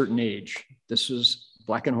be of a certain age. This was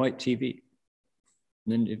black and white TV.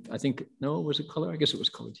 And then I think, no, was it color? I guess it was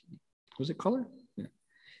color TV. Was it color? Yeah.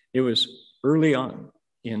 It was early on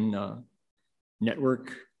in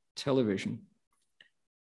network television.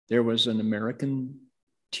 There was an American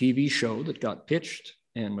TV show that got pitched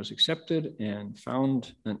and was accepted and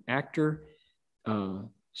found an actor.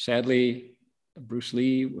 Sadly, Bruce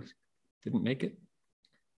Lee didn't make it.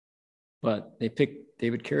 But they picked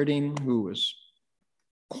David Carradine, who was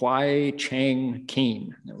Kwai Chang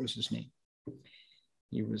Caine. That was his name.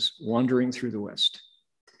 He was wandering through the West.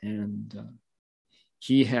 And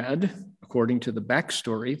he had, according to the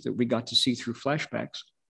backstory that we got to see through flashbacks,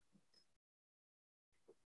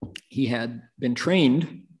 he had been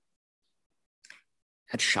trained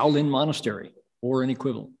at Shaolin Monastery or an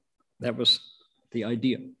equivalent. That was the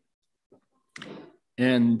idea.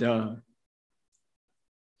 And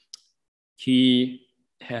he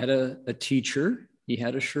had a teacher, he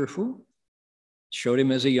had a shifu, showed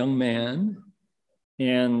him as a young man,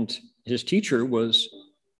 and his teacher was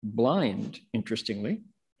blind, interestingly,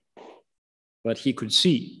 but he could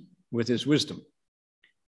see with his wisdom.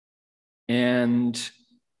 And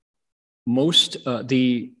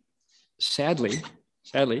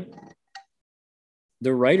sadly,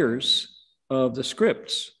 the writers of the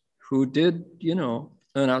scripts who did,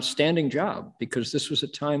 an outstanding job, because this was a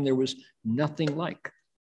time there was nothing like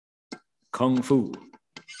Kung Fu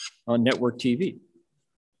on network TV.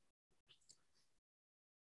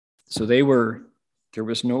 So there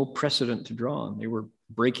was no precedent to draw on. They were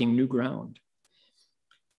breaking new ground.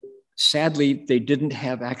 Sadly, they didn't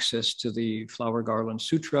have access to the Flower Garland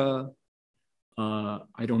Sutra.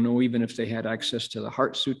 I don't know even if they had access to the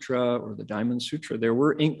Heart Sutra or the Diamond Sutra. There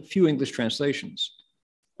were few English translations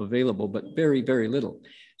available, but very, very little.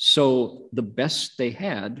 So the best they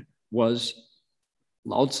had was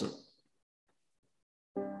Lao Tzu.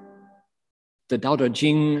 The Tao Te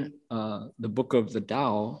Ching, the book of the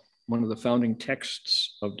Tao, one of the founding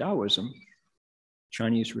texts of Taoism,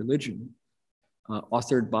 Chinese religion,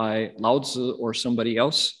 authored by Lao Tzu or somebody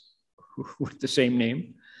else with the same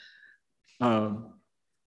name,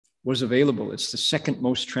 was available. It's the second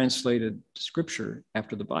most translated scripture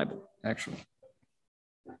after the Bible, actually.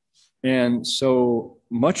 And so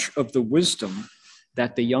much of the wisdom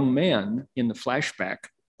that the young man in the flashback,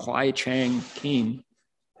 Kwai Chang Caine,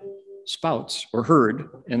 spouts or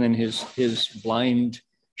heard, and then his blind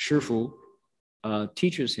shifu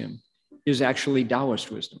teaches him, is actually Taoist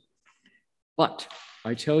wisdom. But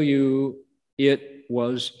I tell you, it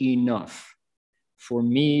was enough for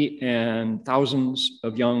me and thousands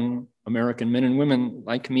of young American men and women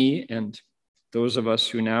like me, and those of us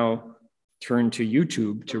who now turn to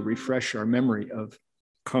YouTube to refresh our memory of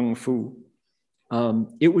Kung Fu.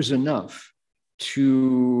 It was enough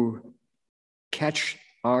to catch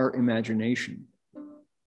our imagination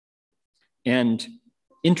and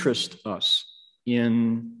interest us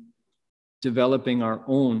in developing our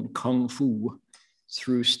own Kung Fu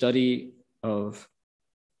through study of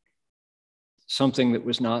something that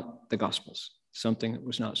was not the Gospels, something that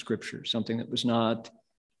was not Scripture, something that was not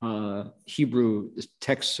Hebrew, the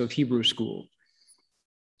texts of Hebrew school.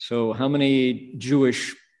 So how many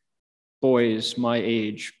Jewish boys my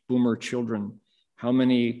age, boomer children, how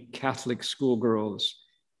many Catholic schoolgirls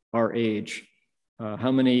our age,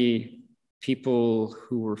 how many people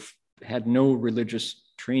who had no religious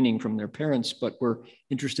training from their parents, but were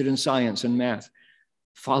interested in science and math,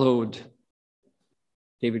 followed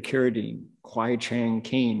David Carradine, Kwai Chang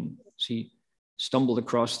Caine, as he stumbled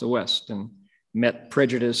across the West and met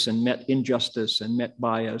prejudice and met injustice and met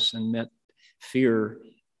bias and met fear,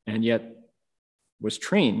 and yet was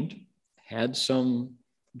trained, had some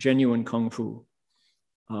genuine Kung Fu,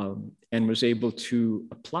 and was able to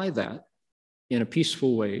apply that in a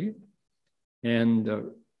peaceful way and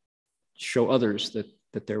show others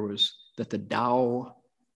that there was a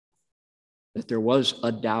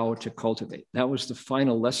Tao to cultivate. That was the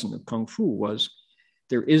final lesson of Kung Fu, was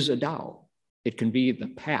there is a Tao. It can be the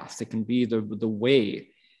path, it can be the way.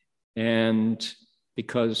 And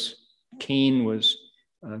because Cain was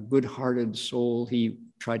a good-hearted soul, he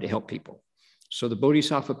tried to help people. So the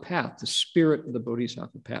Bodhisattva path, the spirit of the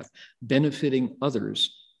Bodhisattva path, benefiting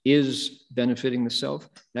others is benefiting the self.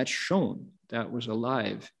 That's shown that was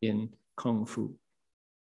alive in Kung Fu.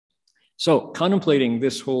 So contemplating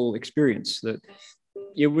this whole experience, that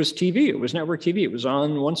it was TV, it was network TV, it was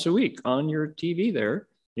on once a week on your TV there,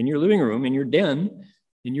 in your living room, in your den,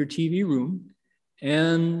 in your TV room.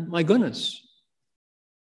 And my goodness,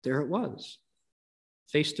 there it was,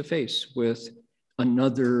 face to face with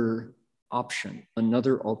another option,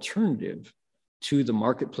 another alternative to the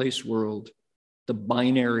marketplace world, the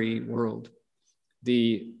binary world,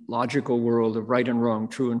 the logical world of right and wrong,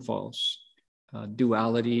 true and false,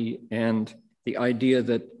 duality, and the idea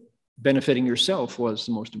that benefiting yourself was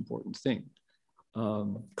the most important thing.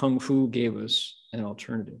 Kung Fu gave us an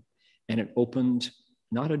alternative, and it opened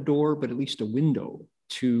not a door, but at least a window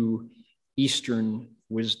to Eastern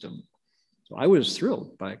wisdom. So I was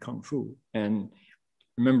thrilled by Kung Fu, and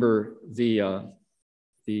remember the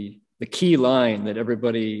key line that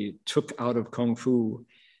everybody took out of Kung Fu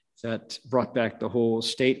that brought back the whole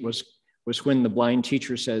state was when the blind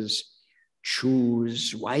teacher says,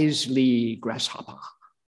 "Choose wisely, grasshopper."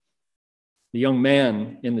 The young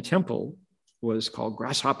man in the temple was called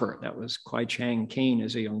Grasshopper. That was Kwai Chang Caine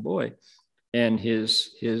as a young boy. And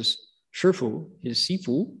his shifu, his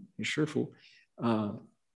shifu, who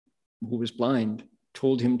was blind,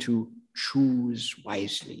 told him to choose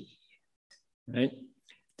wisely, right?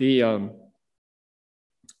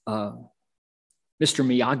 Mr.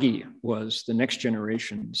 Miyagi was the next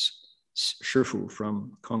generation's shifu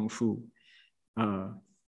from Kung Fu.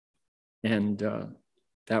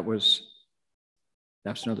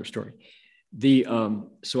 That's another story.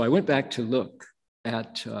 So I went back to look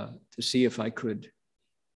at, to see if I could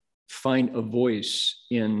find a voice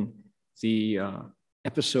in the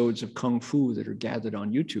episodes of Kung Fu that are gathered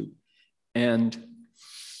on YouTube. And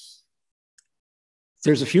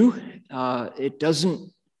there's a few. It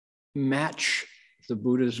doesn't match the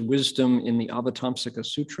Buddha's wisdom in the Avatamsaka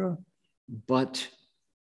Sutra, but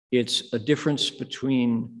it's a difference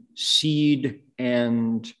between seed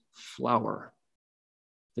and flower.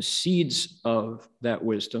 The seeds of that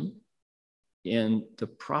wisdom and the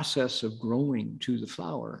process of growing to the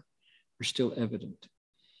flower are still evident.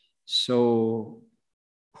 So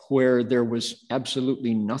where there was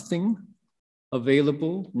absolutely nothing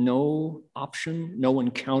available, no option, no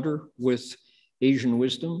encounter with Asian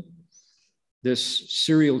wisdom, this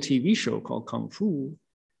serial TV show called Kung Fu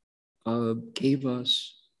gave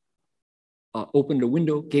us, opened a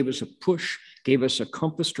window, gave us a push, gave us a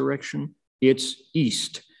compass direction. It's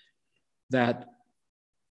east. That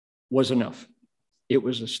was enough. It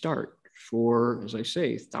was a start for, as I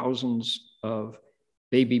say, thousands of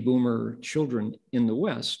baby boomer children in the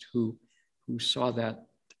West who saw that,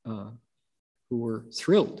 who were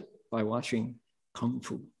thrilled by watching Kung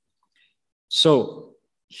Fu. So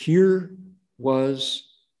here was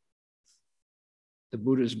the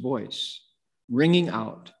Buddha's voice ringing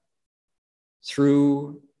out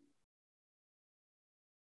through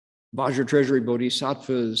Vajra Treasury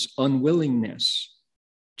Bodhisattva's unwillingness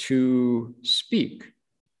to speak.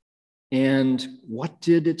 And what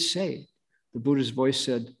did it say? The Buddha's voice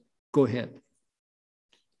said, "Go ahead."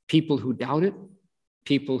 People who doubt it,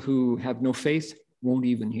 people who have no faith, won't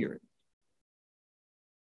even hear it.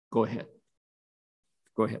 Go ahead.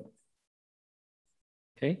 Go ahead.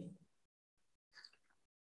 Okay?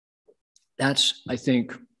 That's, I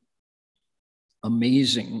think,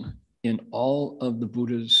 amazing in all of the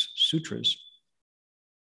Buddha's sutras,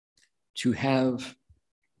 to have,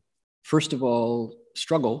 first of all,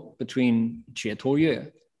 struggle between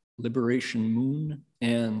Jie, liberation moon,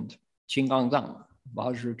 and Qinggang,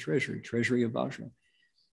 Vajra treasury of Vajra.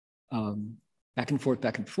 Back and forth,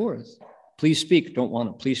 back and forth. Please speak, don't want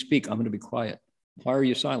to. Please speak, I'm going to be quiet. Why are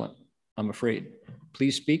you silent? I'm afraid.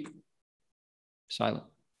 Please speak, silent.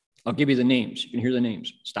 I'll give you the names. You can hear the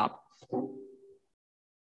names. Stop.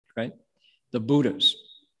 Right? The Buddhas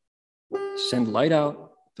send light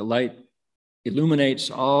out. The light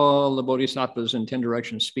illuminates all the bodhisattvas in 10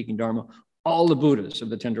 directions speaking Dharma. All the Buddhas of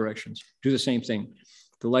the 10 directions do the same thing.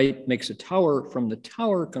 The light makes a tower. From the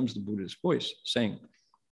tower comes the Buddha's voice saying,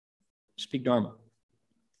 "Speak Dharma.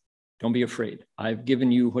 Don't be afraid. I've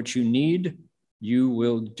given you what you need. You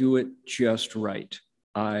will do it just right.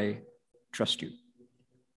 I trust you."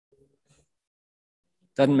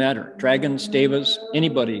 Doesn't matter. Dragons, devas,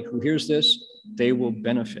 anybody who hears this, they will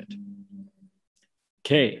benefit.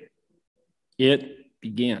 Okay, it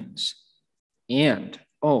begins. And,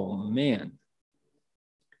 oh man,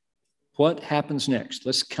 what happens next?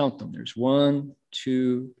 Let's count them. There's 1,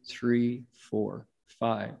 2, 3, 4,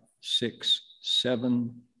 5, 6,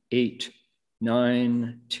 7, 8,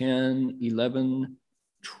 9, 10, 11,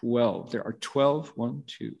 12. There are 12. 1,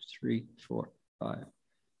 2, 3, 4, 5,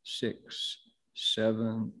 6,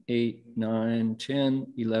 7, 8, 9,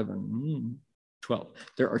 10, 11, 12.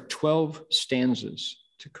 There are 12 stanzas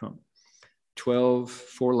to come. 12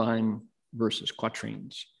 four-line verses,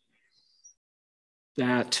 quatrains,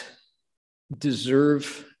 that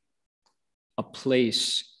deserve a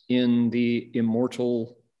place in the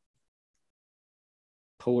immortal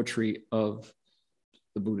poetry of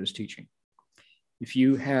the Buddha's teaching. If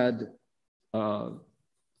you had, in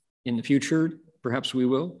the future, perhaps we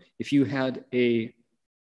will, if you had a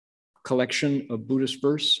collection of Buddhist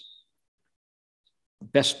verse,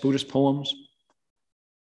 best Buddhist poems,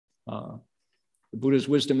 the Buddha's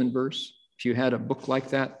wisdom in verse, if you had a book like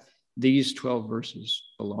that, these 12 verses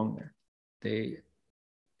belong there. They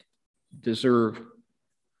deserve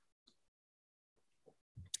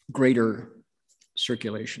greater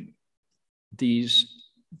circulation.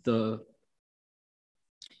 The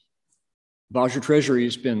Vajra Treasury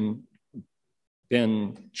has been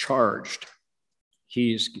charged.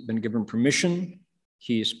 He's been given permission.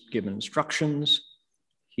 He's given instructions.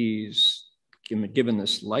 He's given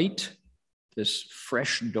this light, this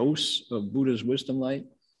fresh dose of Buddha's wisdom light,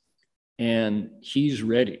 and he's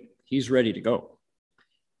ready. He's ready to go.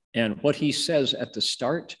 And what he says at the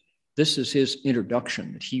start, this is his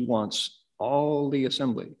introduction, that he wants all the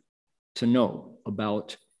assembly to know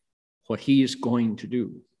about what he's going to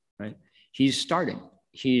do, right? He's starting.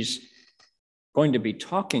 He's going to be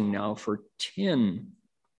talking now for 10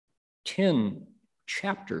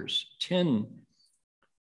 chapters, 10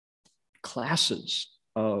 classes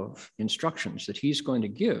of instructions that he's going to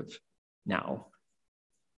give now.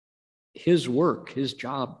 His work, his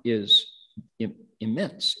job is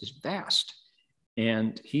immense, is vast,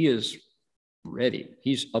 and he is ready.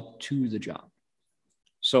 He's up to the job.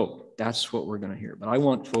 So that's what we're going to hear. But I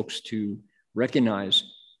want folks to recognize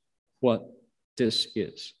what this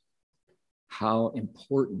is, how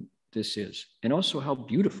important this is, and also how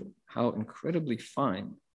beautiful, how incredibly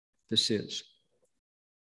fine this is.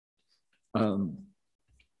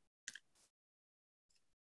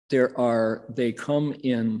 They come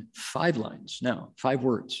in 5 lines now, 5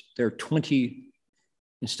 words. They're 20,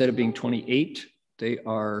 instead of being 28, they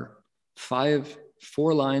are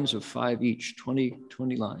 4 lines of 5 each, 20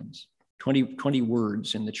 lines, 20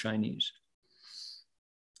 words in the Chinese.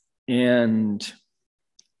 And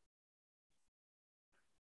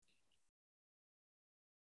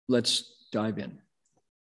let's dive in.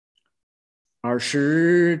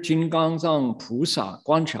 20金刚藏菩萨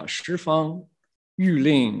观察十方，欲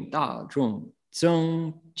令大众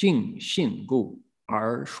增进信故，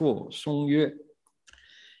而说颂曰。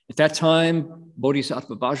At that time,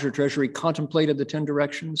 Bodhisattva Vajra Treasury contemplated the 10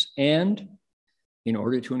 directions and, in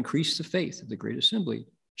order to increase the faith of the Great Assembly,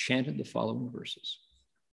 chanted the following verses.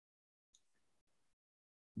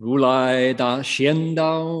 如来大仙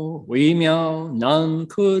道，微妙难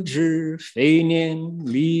可知，非念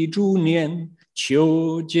力诸念，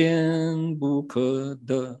求见不可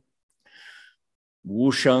得。无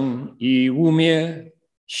生亦无灭，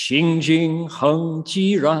心境恒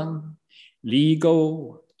寂然，离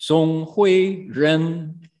垢总会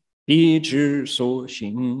人，彼之所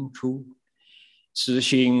行处。此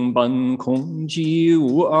心本空寂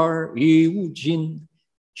无二亦无尽，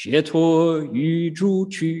解脱于诸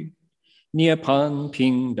趣，涅槃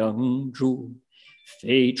平等住，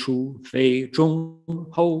非处非中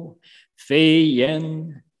后，非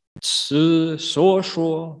言此所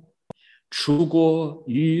说，出过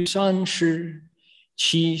于三世，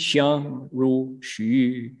其相如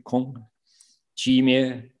虚空，寂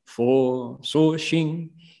灭佛所行，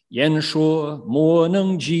言说莫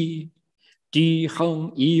能及，地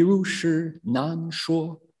恒亦如是，难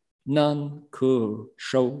说难可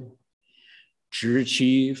受。知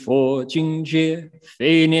其佛境界，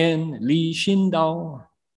非念离心道，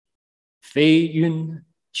非云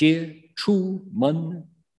皆出门，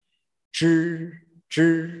知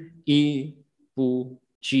亦不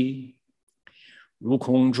及。如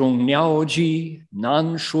空中鸟迹，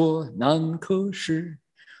难说难可识，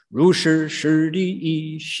如是实地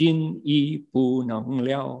一心亦不能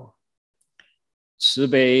了。慈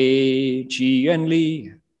悲即愿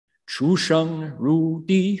力，出生如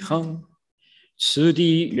地恒，此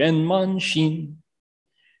地圆满心，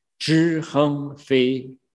知恒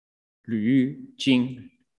非虑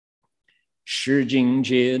尽。世境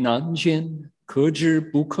界难见，可知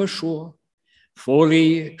不可说。佛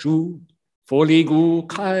力故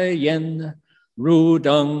开言，汝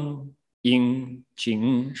等应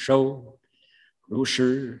谨守。如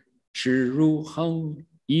是知如恒，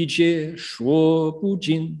一切说不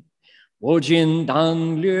尽。我今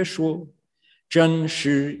但略说，真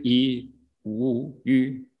实亦无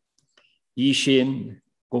语。一心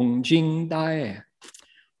恭敬待。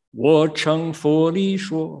我乘佛理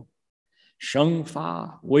说，生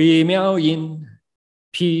法微妙音，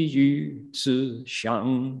譬喻自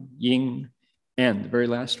相应。And the very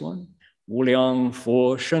last one, 无量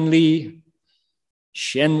佛身力，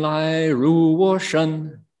现来入我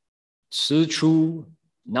身，此处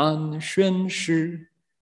难宣示，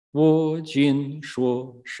我今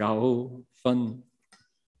说少分。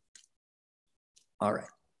All right.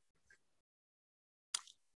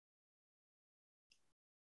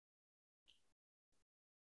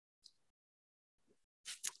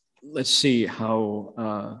 Let's see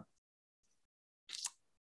how,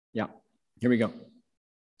 yeah, here we go.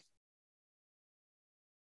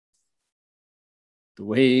 The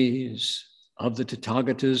ways of the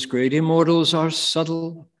Tathagatas, great immortals, are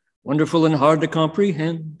subtle, wonderful, and hard to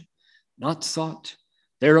comprehend, not thought.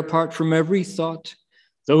 They're apart from every thought.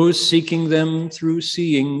 Those seeking them through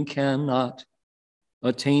seeing cannot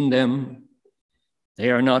attain them.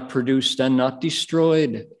 They are not produced and not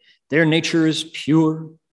destroyed. Their nature is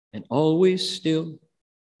pure and always still.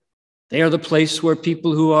 They are the place where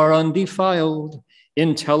people who are undefiled,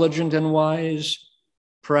 intelligent, and wise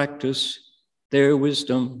practice their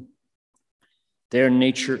wisdom. Their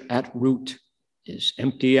nature at root is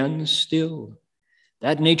empty and still.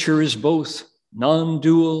 That nature is both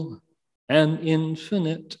non-dual and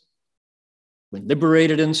infinite. When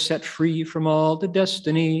liberated and set free from all the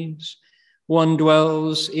destinies, one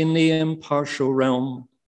dwells in the impartial realm,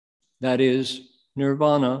 that is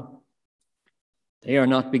nirvana. They are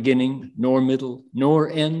not beginning, nor middle, nor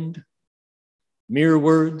end. Mere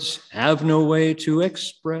words have no way to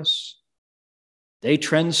express. They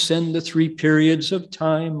transcend the 3 periods of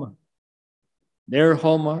time. Their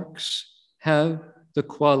hallmarks have the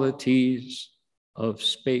qualities of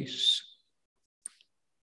space.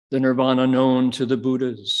 The nirvana known to the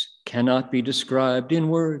Buddhas cannot be described in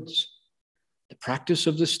words. The practice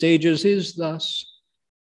of the stages is thus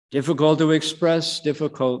difficult to express,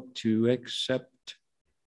 difficult to accept.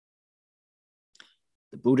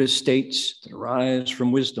 The Buddhist states that arise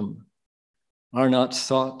from wisdom are not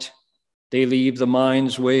thought. They leave the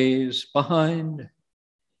mind's ways behind.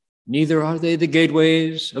 Neither are they the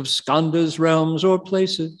gateways of skandhas, realms, or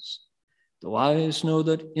places. The wise know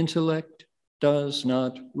that intellect does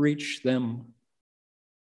not reach them.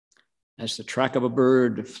 As the track of a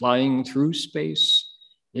bird flying through space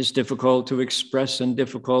is difficult to express and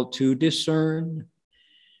difficult to discern,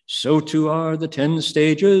 so too are the 10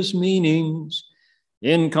 stages' meanings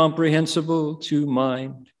incomprehensible to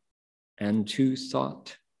mind and to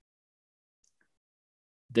thought.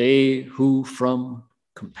 They who from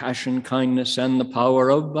compassion, kindness, and the power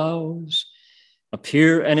of vows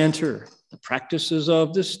appear and enter the practices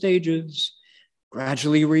of the stages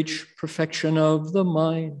gradually reach perfection of the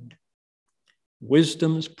mind.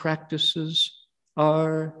 Wisdom's practices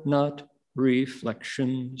are not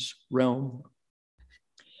reflection's realm.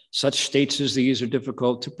 Such states as these are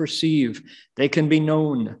difficult to perceive. They can be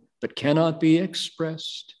known, but cannot be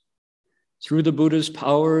expressed. Through the Buddha's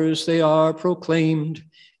powers, they are proclaimed.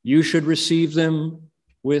 You should receive them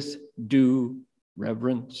with due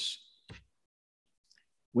reverence.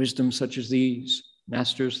 Wisdom such as these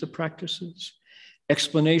masters the practices.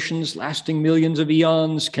 Explanations lasting millions of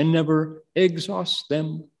eons can never exhaust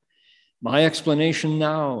them. My explanation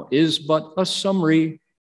now is but a summary.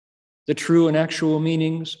 The true and actual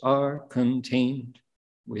meanings are contained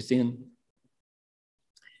within.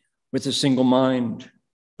 With a single mind,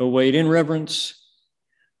 await in reverence,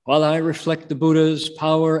 while I reflect the Buddha's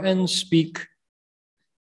power and speak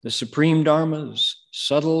the supreme dharma's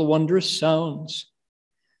subtle, wondrous sounds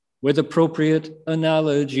with appropriate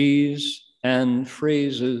analogies and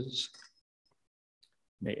phrases.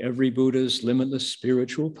 May every Buddha's limitless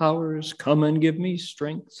spiritual powers come and give me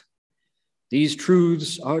strength. These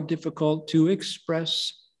truths are difficult to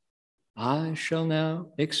express. I shall now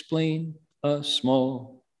explain a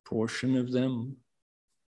small portion of them.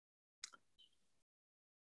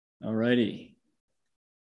 All righty.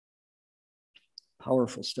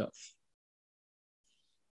 Powerful stuff.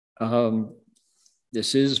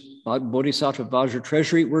 This is Bodhisattva Vajra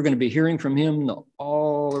Treasury. We're going to be hearing from him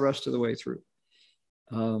all the rest of the way through.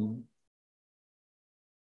 The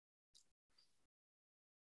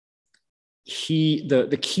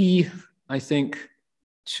key, I think,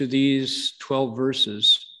 to these 12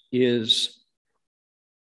 verses is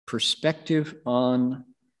perspective on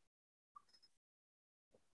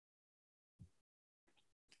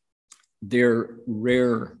their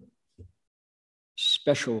rare,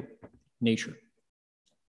 special nature.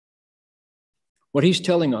 What he's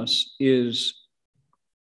telling us is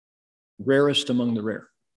rarest among the rare.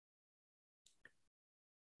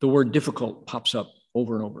 The word difficult pops up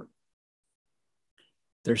over and over.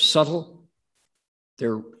 They're subtle,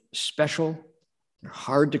 they're special, they're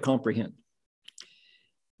hard to comprehend.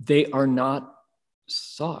 They are not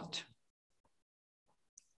thought.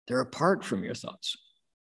 They're apart from your thoughts.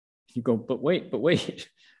 You go, but wait.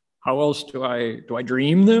 How else do I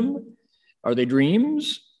dream them? Are they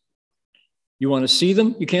dreams? You want to see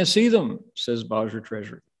them? You can't see them, says Bajra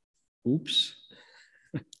Treasure. Oops.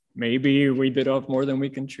 Maybe we bit off more than we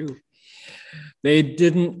can chew. They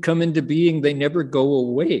didn't come into being. They never go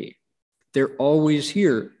away. They're always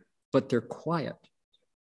here, but they're quiet.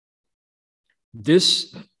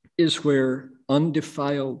 This is where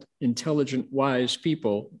undefiled, intelligent, wise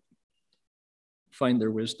people find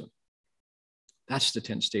their wisdom. That's the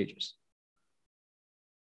 10 stages.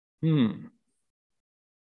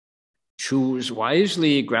 Choose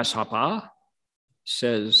wisely, grasshopper,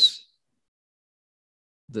 says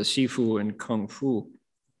the Sifu in Kung Fu.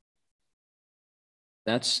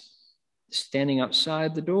 That's standing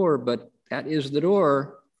outside the door, but that is the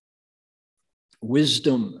door.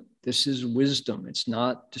 Wisdom. This is wisdom. It's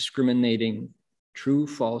not discriminating true,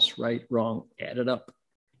 false, right, wrong. Add it up.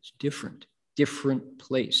 It's different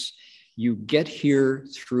place. You get here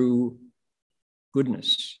through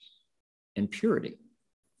goodness and purity.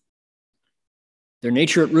 Their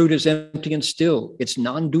nature at root is empty and still. It's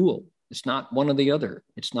non-dual. It's not one or the other.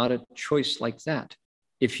 It's not a choice like that.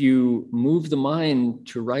 If you move the mind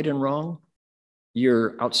to right and wrong,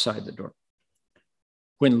 you're outside the door.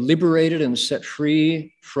 When liberated and set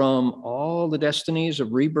free from all the destinies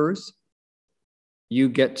of rebirth, you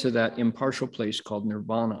get to that impartial place called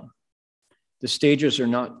nirvana. The stages are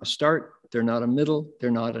not a start, they're not a middle,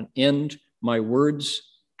 they're not an end. My words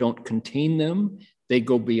don't contain them. They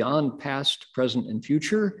go beyond past, present, and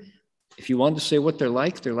future. If you want to say what they're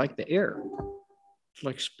like the air. It's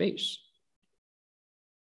like space.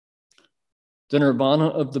 The nirvana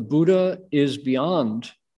of the Buddha is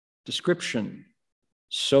beyond description.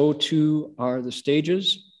 So too are the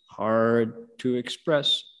stages, hard to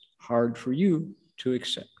express, hard for you to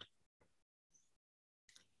accept.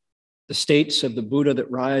 The states of the Buddha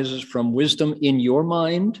that rises from wisdom in your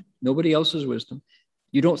mind, nobody else's wisdom,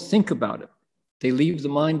 you don't think about it. They leave the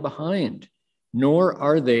mind behind, nor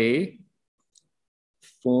are they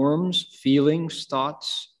forms, feelings,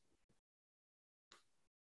 thoughts,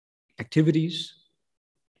 activities,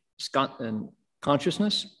 and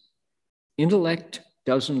consciousness. Intellect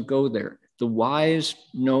doesn't go there. The wise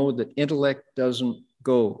know that intellect doesn't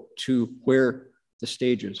go to where the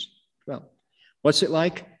stages dwell. What's it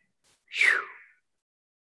like? Whew.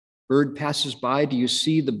 Bird passes by. Do you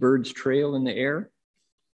see the bird's trail in the air?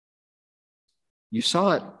 You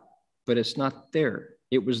saw it, but it's not there.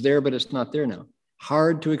 It was there, but it's not there now.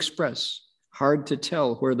 Hard to express, hard to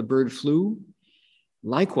tell where the bird flew.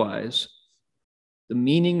 Likewise, the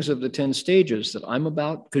meanings of the 10 stages that I'm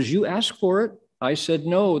about, because you asked for it, I said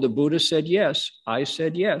no. The Buddha said yes, I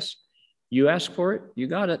said yes. You asked for it, you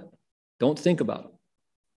got it. Don't think about it.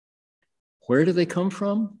 Where do they come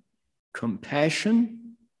from?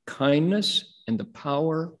 Compassion, kindness, and the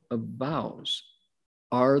power of vows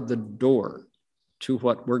are the door to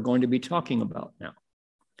what we're going to be talking about now.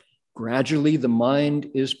 Gradually, the mind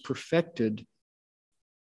is perfected.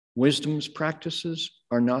 Wisdom's practices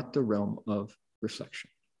are not the realm of reflection.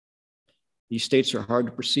 These states are hard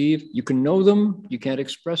to perceive. You can know them, you can't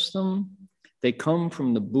express them. They come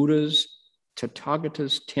from the Buddha's,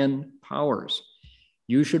 Tathagata's 10 powers.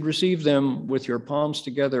 You should receive them with your palms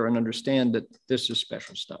together and understand that this is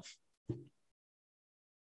special stuff.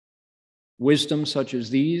 Wisdom such as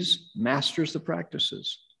these masters the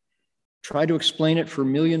practices. Try to explain it for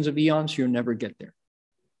millions of eons, you'll never get there.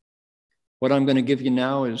 What I'm going to give you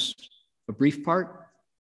now is a brief part.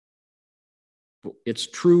 It's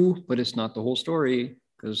true, but it's not the whole story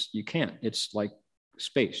because you can't. It's like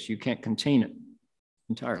space. You can't contain it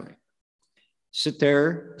entirely. Sit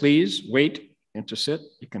there, please, wait and to sit.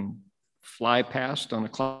 You can fly past on a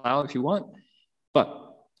cloud if you want,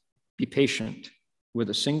 but be patient with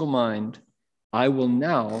a single mind. I will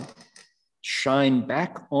now shine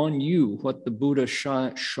back on you what the Buddha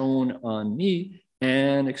shone on me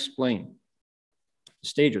and explain the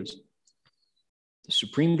stages. The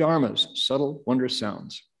supreme dharmas, subtle, wondrous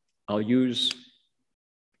sounds. I'll use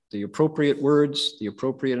the appropriate words, the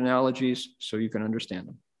appropriate analogies, so you can understand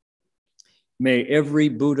them. May every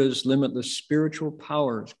Buddha's limitless spiritual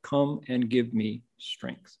powers come and give me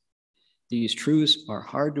strength. These truths are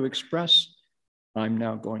hard to express. I'm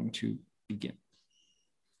now going to begin.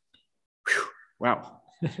 Whew, wow.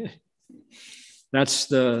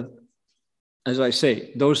 That's as I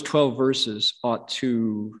say, those 12 verses ought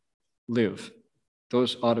to live.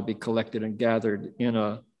 those ought to be collected and gathered in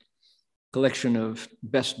a collection of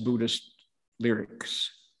best Buddhist lyrics,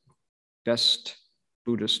 best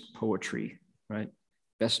Buddhist poetry, right?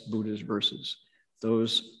 Best Buddhist verses.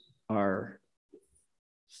 Those are,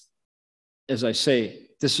 as I say,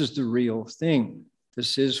 this is the real thing.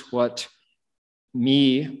 This is what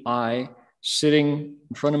I, sitting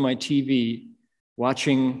in front of my TV,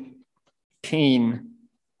 watching Cain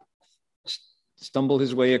stumble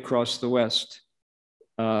his way across the West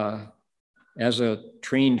as a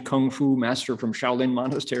trained Kung Fu master from Shaolin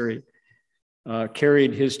Monastery,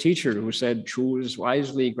 carried his teacher who said, choose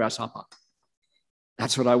wisely, grasshopper.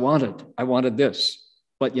 That's what I wanted. I wanted this.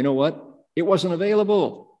 But you know what? It wasn't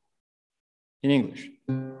available in English.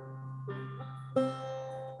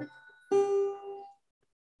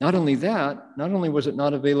 Not only that, not only was it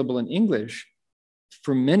not available in English,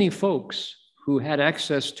 for many folks who had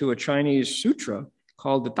access to a Chinese sutra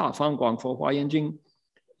called the Da Fang Guang Fo Hua Yan Jing,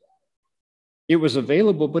 it was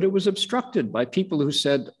available, but it was obstructed by people who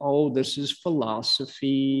said, oh, this is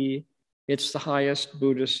philosophy. It's the highest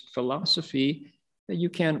Buddhist philosophy. You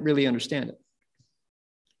can't really understand it.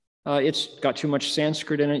 It's got too much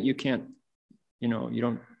Sanskrit in it. You can't,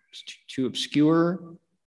 it's too obscure. You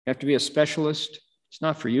have to be a specialist. It's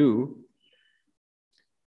not for you.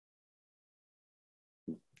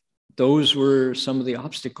 Those were some of the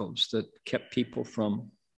obstacles that kept people from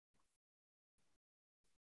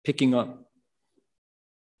picking up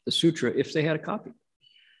the sutra if they had a copy.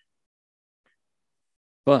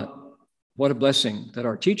 But what a blessing that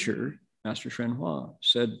our teacher, Master Shen Hua,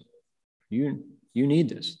 said, you need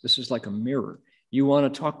this. This is like a mirror. You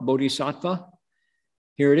want to talk bodhisattva?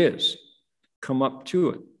 Here it is. Come up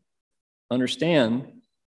to it. Understand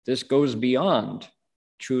this goes beyond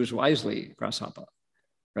choose wisely, grasshopper,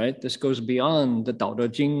 right? This goes beyond the Tao Te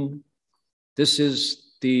Ching. This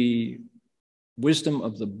is the wisdom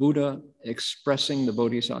of the Buddha expressing the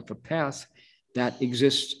bodhisattva path that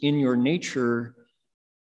exists in your nature.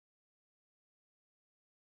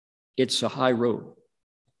 It's a high road.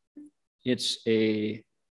 It's a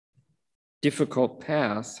difficult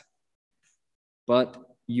path, but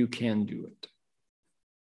you can do it.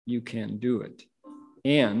 You can do it.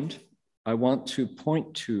 And I want to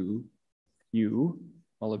point to you,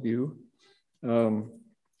 all of you, the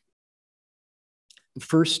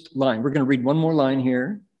first line. We're going to read one more line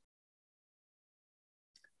here,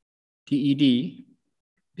 TED,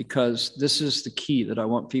 because this is the key that I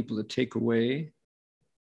want people to take away.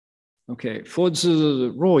 Okay, 佛子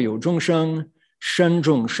若有众生，身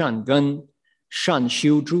种善根，善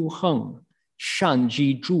修诸行，善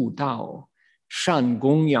积诸道，善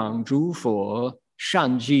供养诸佛，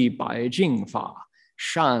善记百净法，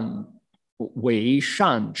善为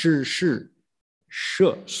善之事，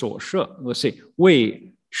所摄。Let's see,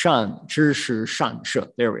 为善之事善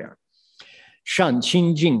摄。There we are. 善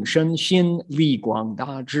清净身心，力广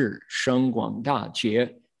大智，生广大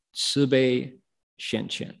劫，慈悲显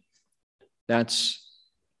前。That's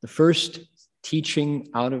the first teaching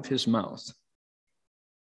out of his mouth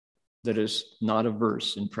that is not a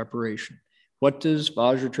verse in preparation. What does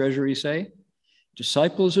Vajra Treasury say?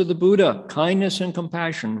 Disciples of the Buddha, kindness and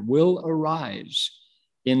compassion will arise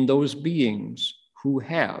in those beings who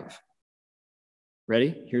have,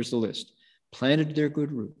 ready? Here's the list. Planted their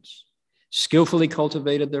good roots, skillfully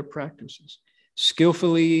cultivated their practices,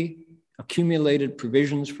 skillfully accumulated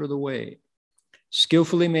provisions for the way,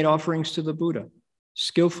 skillfully made offerings to the Buddha,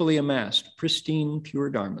 skillfully amassed pristine,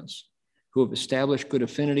 pure dharmas, who have established good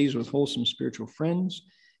affinities with wholesome spiritual friends,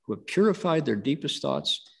 who have purified their deepest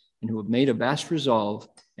thoughts, and who have made a vast resolve,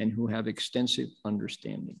 and who have extensive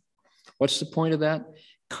understanding. What's the point of that?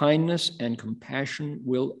 Kindness and compassion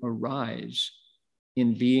will arise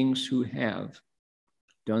in beings who have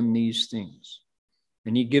done these things.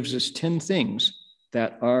 And he gives us 10 things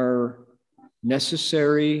that are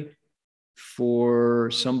necessary for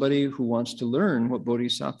somebody who wants to learn what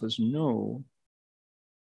bodhisattvas know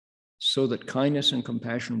so that kindness and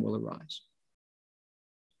compassion will arise.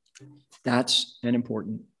 That's an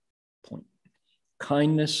important point.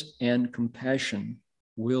 Kindness and compassion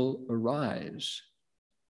will arise.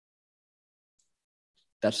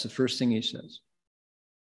 That's the first thing he says.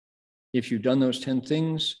 If you've done those 10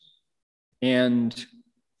 things, and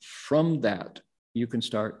from that, you can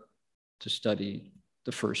start to study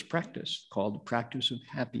the first practice called the practice of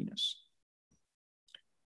happiness.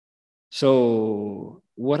 So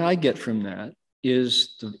what I get from that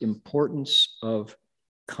is the importance of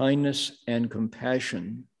kindness and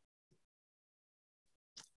compassion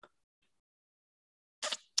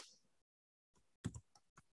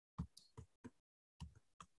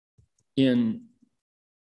in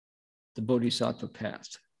the Bodhisattva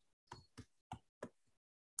path.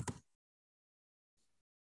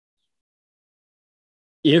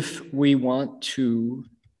 If we want to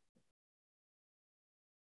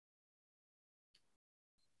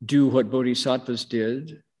do what Bodhisattvas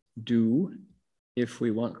if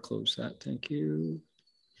we want, close that, thank you.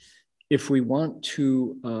 If we want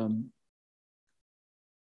to,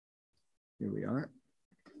 here we are.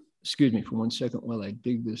 Excuse me for 1 second while I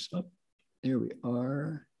dig this up. There we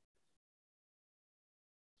are.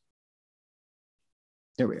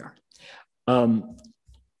 There we are.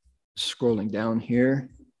 Scrolling down here.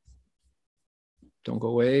 Don't go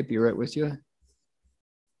away, be right with you.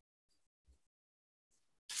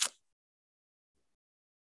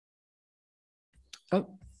 Oh,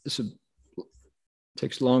 this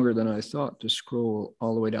takes longer than I thought to scroll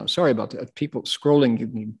all the way down. Sorry about that. People scrolling, you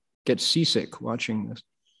can get seasick watching this.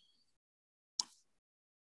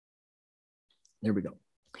 There we go.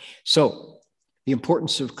 So the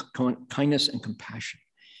importance of kindness and compassion.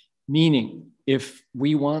 Meaning, if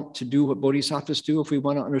we want to do what bodhisattvas do, if we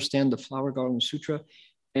want to understand the Flower Garden Sutra,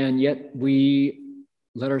 and yet we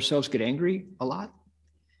let ourselves get angry a lot,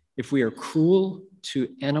 if we are cruel to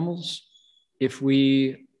animals, if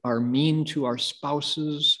we are mean to our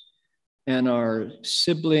spouses and our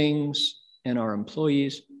siblings and our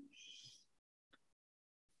employees,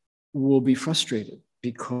 we'll be frustrated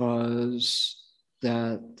because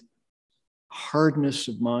that hardness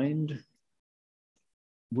of mind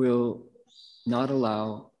will not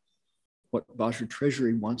allow what Vajra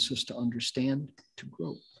Treasury wants us to understand to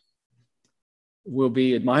grow. We'll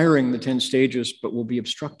be admiring the 10 stages, but we'll be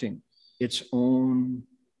obstructing its own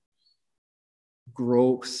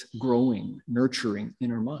growth, growing, nurturing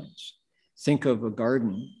in our minds. Think of a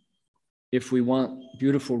garden. If we want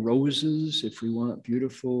beautiful roses, if we want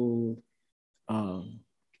beautiful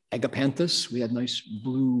agapanthus, we had nice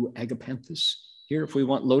blue agapanthus here. If we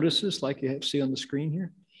want lotuses, like you see on the screen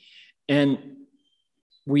here, and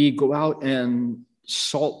we go out and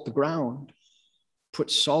salt the ground,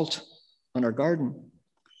 put salt on our garden,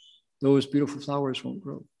 those beautiful flowers won't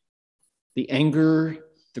grow. The anger,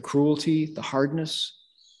 the cruelty, the hardness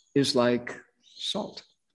is like salt.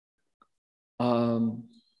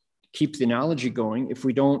 Keep the analogy going. If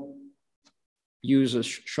we don't use a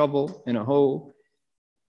shovel and a hoe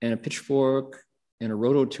and a pitchfork and a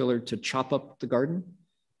rototiller to chop up the garden,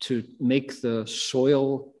 to make the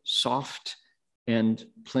soil soft and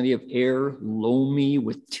plenty of air, loamy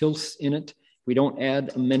with tilth in it, we don't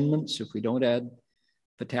add amendments, if we don't add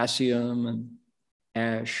potassium and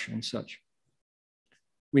ash and such.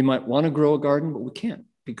 We might want to grow a garden, but we can't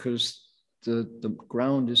because the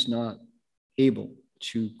ground is not able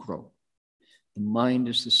to grow. The mind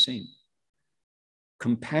is the same.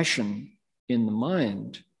 Compassion in the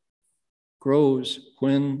mind grows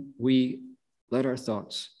when we let our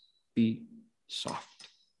thoughts be soft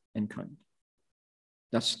and kind.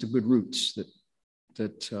 That's the good roots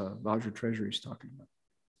that Vajra Treasury is talking about.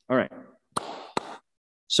 All right.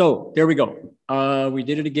 So there we go. We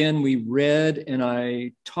did it again. We read, and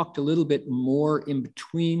I talked a little bit more in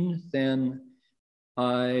between than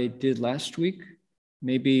I did last week.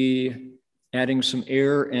 Maybe adding some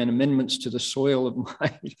air and amendments to the soil of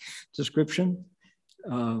my description.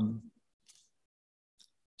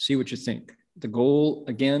 See what you think. The goal,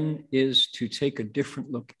 again, is to take a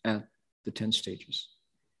different look at the 10 stages.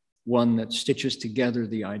 One that stitches together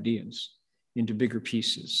the ideas into bigger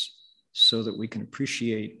pieces so that we can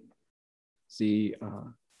appreciate the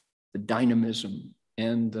dynamism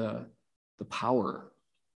and the power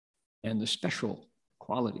and the special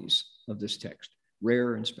qualities of this text,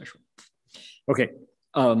 rare and special. Okay,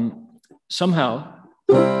 somehow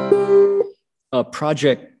a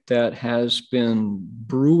project that has been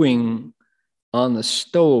brewing on the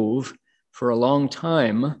stove for a long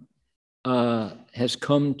time has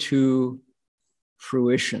come to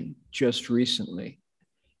fruition just recently.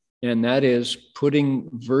 And that is putting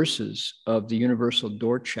verses of the Universal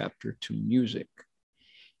Door chapter to music.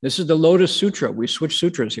 This is the Lotus Sutra. We switched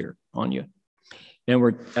sutras here on you. And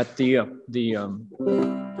we're at the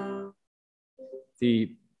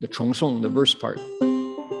Chongsong, the verse part.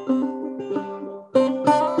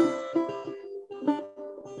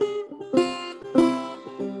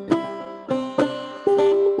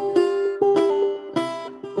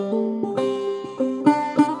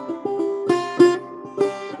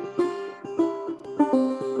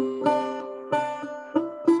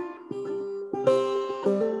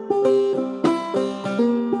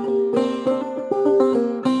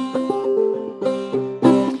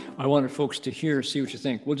 Folks to hear, see what you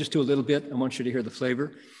think. We'll just do a little bit. I want you to hear the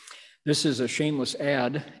flavor. This is a shameless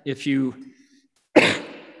ad. If you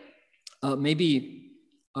Maybe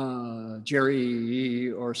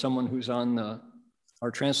Jerry or someone who's on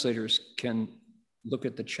our translators can look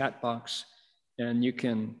at the chat box, and you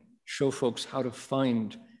can show folks how to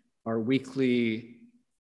find our weekly,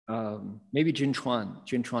 maybe Jin Chuan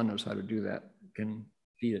knows how to do that, can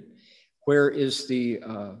feed it. Where is the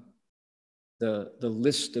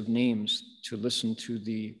list of names to listen to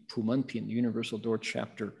the Pumanpin, the Universal Door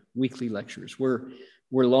Chapter weekly lectures? We're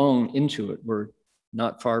long into it. We're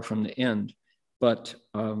not far from the end, but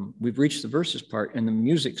we've reached the verses part, and the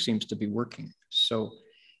music seems to be working. So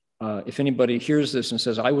if anybody hears this and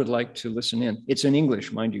says, I would like to listen in, it's in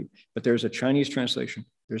English, mind you, but there's a Chinese translation,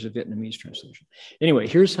 there's a Vietnamese translation. Anyway,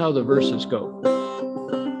 here's how the verses go.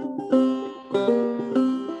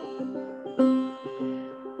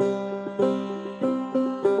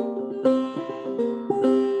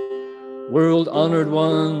 World-honored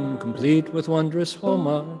one, complete with wondrous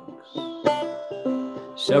hallmarks.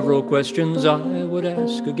 Several questions I would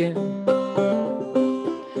ask again.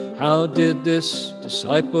 How did this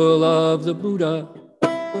disciple of the Buddha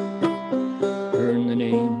earn the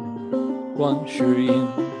name Guan Shi Yin?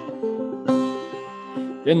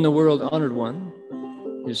 Then the world-honored one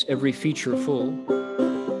is every feature full,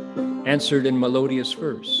 answered in melodious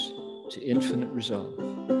verse to infinite resolve.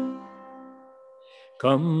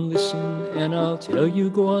 Come listen and I'll tell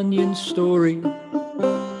you Guan Yin's story,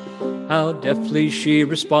 how deftly she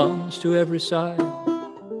responds to every sigh,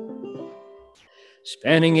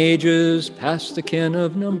 spanning ages past the ken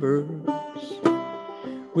of numbers,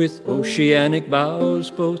 with oceanic vows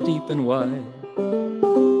both deep and wide,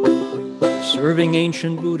 serving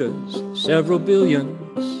ancient Buddhas, several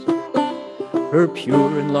billions, her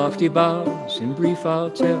pure and lofty vows in brief I'll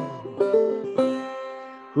tell.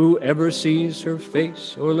 Whoever sees her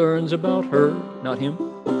face or learns about her, not him,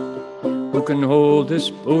 who can hold this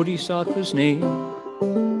Bodhisattva's name,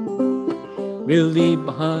 will leave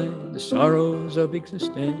behind the sorrows of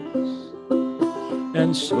existence,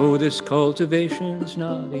 and so this cultivation's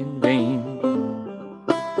not in vain.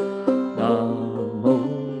 Namo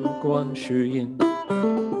Guan Shi Yin,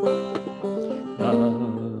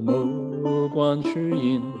 Namo Guan Shi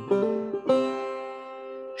Yin.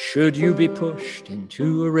 Should you be pushed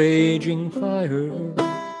into a raging fire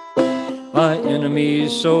by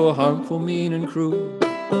enemies so harmful, mean, and cruel,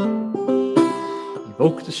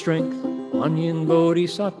 evoke the strength Guan Yin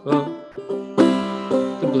Bodhisattva.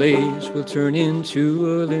 The blaze will turn into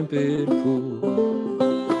a limpid pool.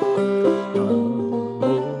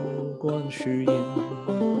 Namo Guan Shi Yin,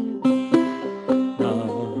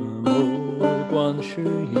 Namo Guan Shi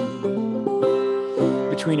Yin.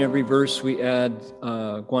 Between every verse we add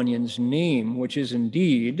Guan Yin's name, which is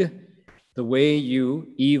indeed the way you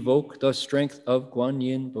evoke the strength of Guan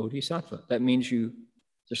Yin Bodhisattva. That means you,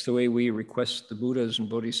 just the way we request the Buddhas and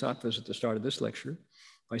Bodhisattvas at the start of this lecture,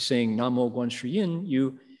 by saying Namo Guan Shi Yin,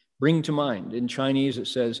 you bring to mind. In Chinese it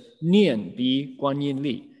says, Nian Bi Guan Yin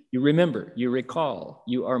Li. You remember, you recall,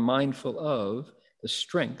 you are mindful of the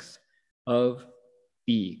strength of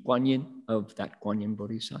Bi Guan Yin, of that Guan Yin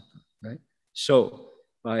Bodhisattva, right? So,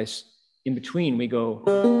 in between we go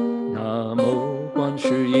Namo Guan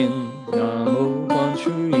Shi Yin, Namo Guan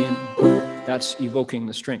Shi Yin. That's evoking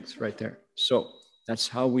the strength right there. So that's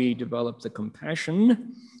how we develop the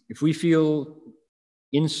compassion. If we feel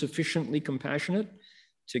insufficiently compassionate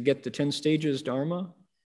to get the 10 stages Dharma,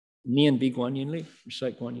 Nian Bi Guan Yin Li,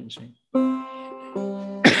 recite Guan Yin's name.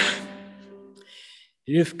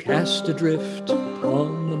 If cast adrift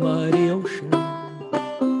on the mighty ocean,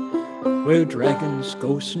 where dragons,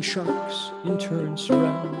 ghosts, and sharks in turn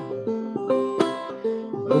surround,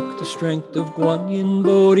 evoke the strength of Guan Yin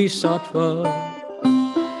Bodhisattva.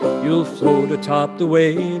 You'll float atop the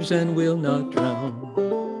waves and will not drown.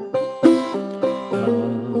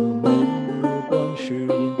 Namo Guan Shi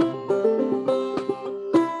Yin,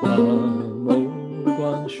 Namo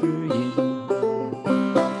Guan Shi Yin.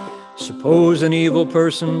 Suppose an evil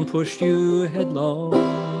person pushed you headlong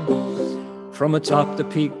from atop the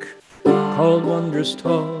peak called wondrous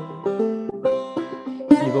tall.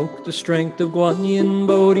 Evoke the strength of Guan Yin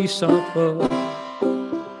Bodhisattva,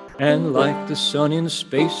 and like the sun in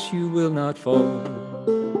space you will not fall.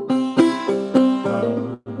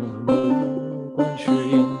 Namo Guan Shi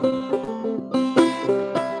Yin,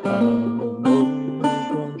 Namo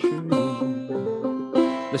Guan Shi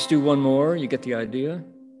Yin. Let's do one more, you get the idea.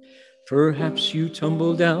 Perhaps you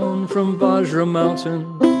tumble down from Vajra Mountain,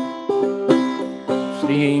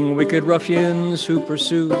 fleeing wicked ruffians who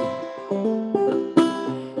pursue.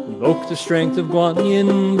 Evoke the strength of Guan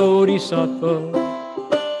Yin Bodhisattva,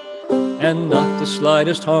 and not the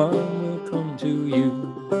slightest harm will come to you.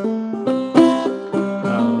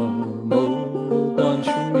 Namo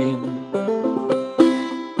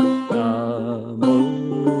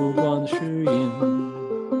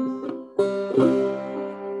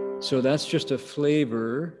So that's just a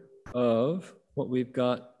flavor of what we've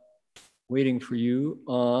got waiting for you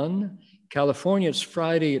on California. It's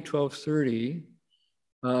Friday at 12:30.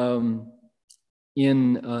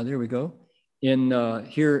 There we go.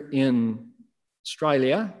 Here in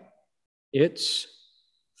Australia, it's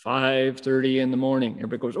 5:30 in the morning.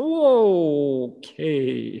 Everybody goes, oh,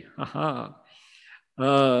 okay, haha.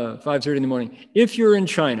 5:30 in the morning. If you're in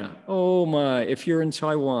China, oh my. If you're in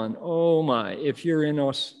Taiwan, oh my. If you're in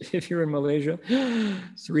Malaysia,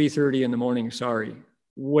 3:30 in the morning. Sorry,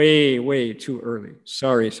 way too early.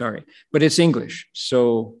 Sorry. But it's English,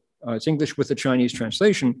 so it's English with a Chinese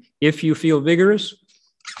translation. If you feel vigorous,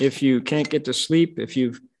 if you can't get to sleep, if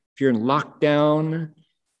you're in lockdown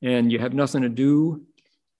and you have nothing to do,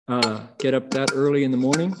 get up that early in the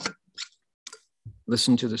morning.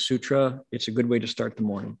 Listen to the sutra. It's a good way to start the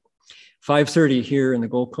morning. 5:30 here in the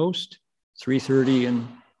Gold Coast, 3:30 in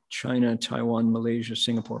China, Taiwan, Malaysia,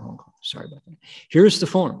 Singapore, Hong Kong. Sorry about that. Here's the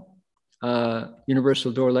form.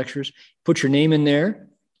 Universal Door Lectures. Put your name in there.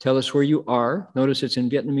 Tell us where you are. Notice it's in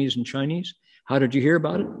Vietnamese and Chinese. How did you hear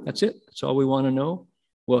about it? That's it. That's all we want to know.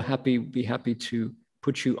 We'll be happy to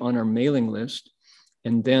put you on our mailing list.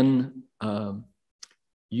 And then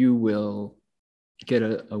you will get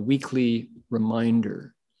a weekly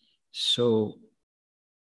reminder. So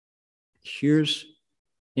here's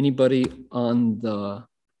anybody on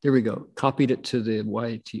there we go. Copied it to the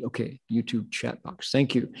YT. Okay, YouTube chat box.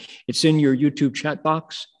 Thank you. It's in your YouTube chat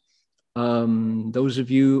box. Those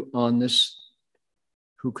of you on this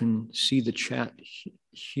who can see the chat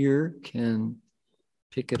here can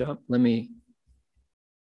pick it up.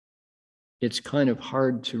 It's kind of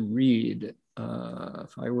hard to read.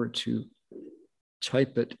 If I were to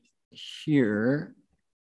type it here,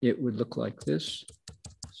 it would look like this.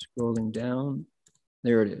 Scrolling down,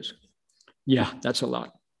 there it is. Yeah, that's a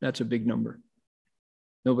lot. That's a big number.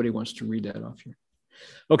 Nobody wants to read that off here.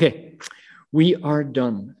 Okay, we are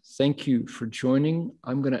done. Thank you for joining.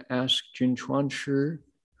 I'm going to ask Jin Chuan-Shi,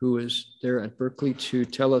 who is there at Berkeley, to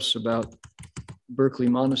tell us about Berkeley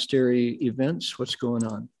Monastery events. What's going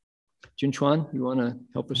on? Jin Chuan, you want to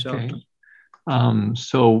help us out?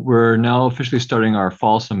 So we're now officially starting our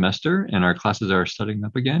fall semester and our classes are starting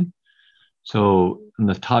up again. So on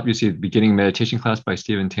the top, you see the beginning meditation class by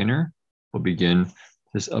Stephen Tainer will begin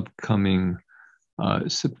this upcoming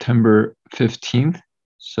September 15th.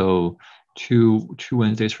 So two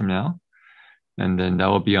Wednesdays from now. And then that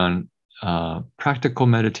will be on practical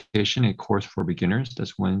meditation, a course for beginners.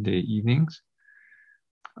 That's Wednesday evenings.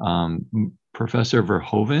 Professor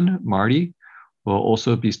Verhoeven, Marty, will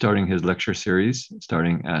also be starting his lecture series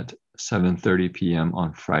starting at 7:30 p.m.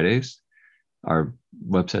 on Fridays. Our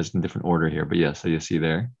website's in different order here, but yes, so you see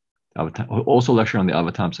there. Also lecturing on the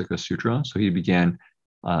Avatamsaka Sutra. So he began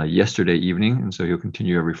yesterday evening, and so he'll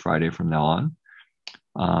continue every Friday from now on.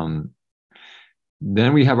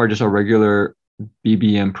 Then we have our regular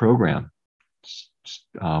BBM program.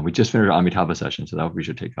 We just finished our Amitabha session, so that we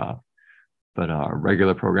should take off. But our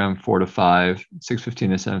regular program, 4 to 5, 6:15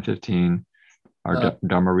 to 7:15, our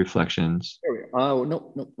Dharma reflections. No.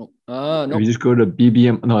 If you just go to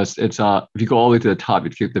BBM, no, it's if you go all the way to the top, you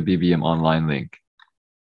click the BBM online link.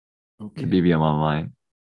 Okay. The BBM online.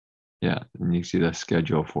 Yeah, and you see the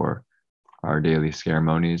schedule for our daily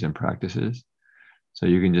ceremonies and practices. So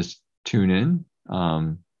you can just tune in.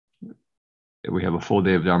 We have a full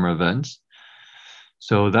day of Dharma events.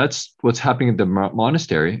 So that's what's happening at the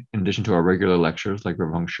monastery, in addition to our regular lectures like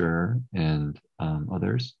Heng Sure and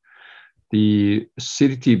others. The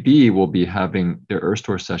CDTB will be having their Earth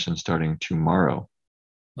Tour session starting tomorrow.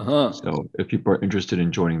 So if people are interested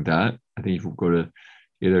in joining that, I think you can go to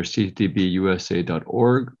either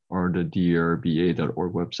cdtbusa.org or the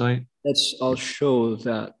drba.org website. I'll show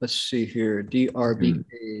that. Let's see here,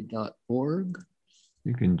 drba.org.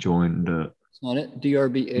 You can join the... It's not it,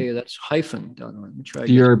 drba, that's hyphen.org. Let me try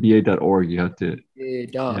drba.org, you have to...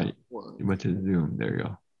 Yeah, you went to Zoom, there you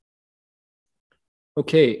go.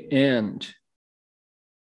 Okay, and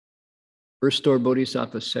Restore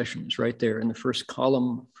Bodhisattva sessions right there in the first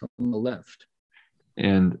column from the left.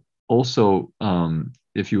 And also,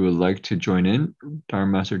 if you would like to join in, Dharma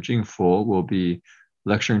Master Jing Fo will be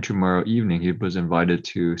lecturing tomorrow evening. He was invited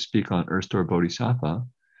to speak on Restore Bodhisattva,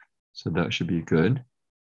 so that should be good.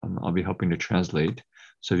 I'll be helping to translate.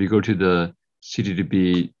 So if you go to the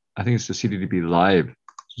CDTB, I think it's the CDTB Live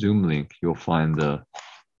Zoom link, you'll find the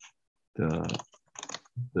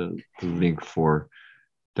link for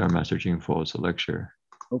Dharma Master Jing Fo's lecture.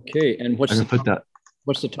 Okay, and what's the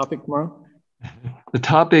topic tomorrow? The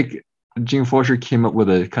topic, Jing Fo came up with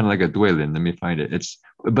a kind of like a duelin. Let me find it.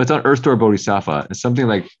 but it's on Earth Store Bodhisattva. It's something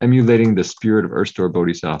like emulating the spirit of Earth Store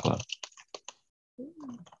Bodhisattva.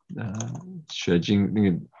 学经那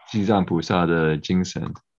个地藏菩萨的精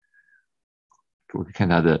神，我看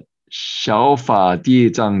他的小法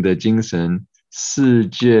地藏的精神，世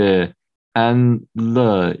界安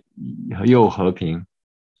乐又和平。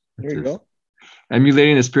There you go.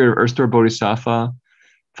 Emulating the spirit of Earth Store Bodhisattva,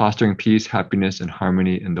 fostering peace, happiness, and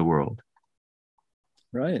harmony in the world.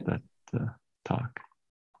 Right. That's the talk.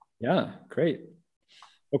 Yeah, great.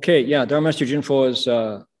 Okay, yeah, Dharma Master Jinfo is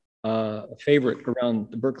a favorite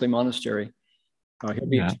around the Berkeley Monastery. He'll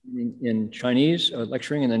be in Chinese,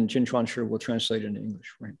 lecturing, and then Jin Chuan Shi will translate into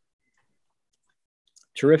English for him.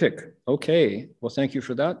 Terrific. Okay, well, thank you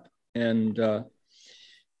for that. And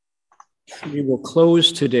we will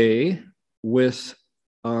close today with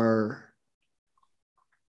our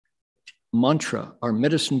mantra, our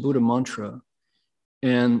Medicine Buddha mantra.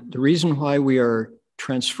 And the reason why we are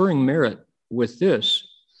transferring merit with this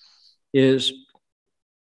is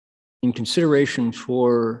in consideration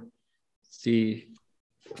for the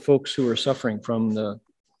folks who are suffering from the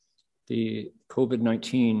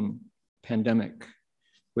COVID-19 pandemic,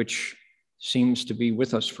 which seems to be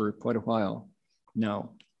with us for quite a while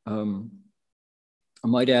now. I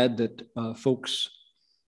might add that folks,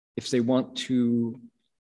 if they want to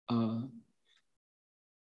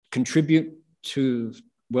contribute to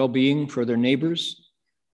well-being for their neighbors,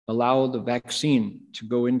 allow the vaccine to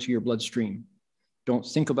go into your bloodstream. Don't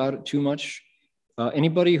think about it too much.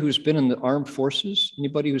 Anybody who's been in the armed forces,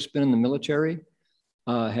 anybody who's been in the military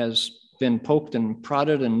has been poked and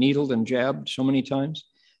prodded and needled and jabbed so many times.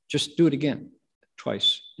 Just do it again,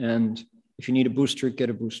 twice. And if you need a booster, get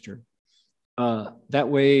a booster. That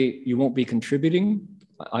way you won't be contributing.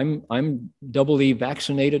 I'm doubly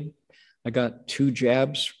vaccinated. I got 2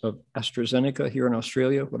 jabs of AstraZeneca here in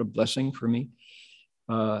Australia. What a blessing for me.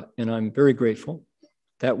 And I'm very grateful.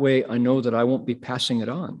 That way I know that I won't be passing it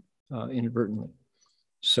on inadvertently.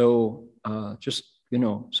 So just, you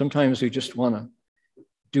know, sometimes we just want to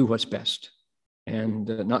do what's best and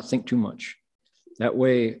not think too much. That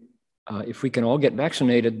way, if we can all get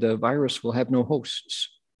vaccinated, the virus will have no hosts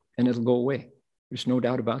and it'll go away. There's no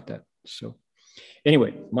doubt about that. So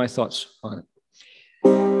anyway, my thoughts on it.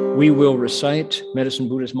 We will recite Medicine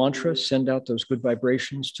Buddha's mantra, send out those good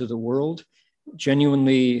vibrations to the world,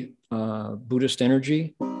 genuinely Buddhist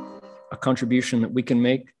energy, a contribution that we can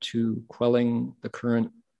make to quelling the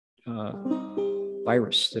current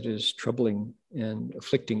virus that is troubling and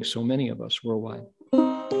afflicting so many of us worldwide.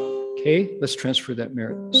 Okay, let's transfer that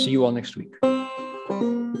merit. See you all next week.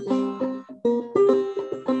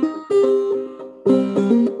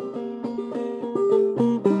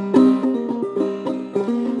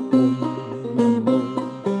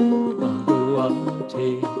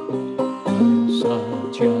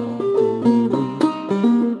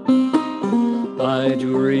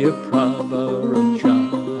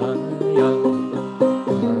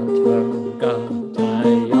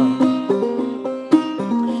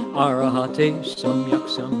 Samyak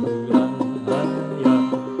Samudaya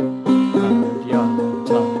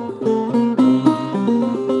Adyata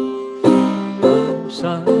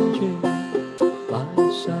Vasaje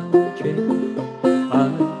Vasaje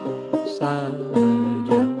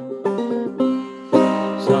Vasaja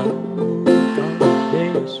Samukate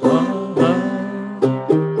Swaha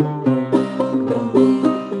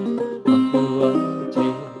Bhagavate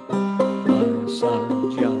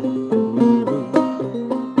Vasaja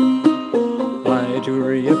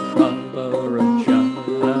Durya Prabharajaya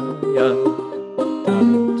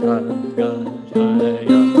Tatagajaya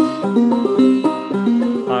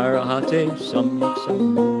Arahate Samyak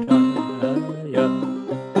Samudaya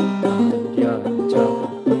Adyata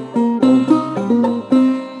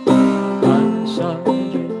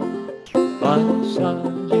Vasaje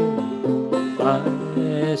Vasaje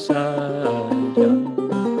Vasaja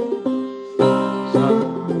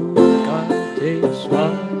Samukate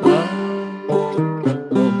Swaha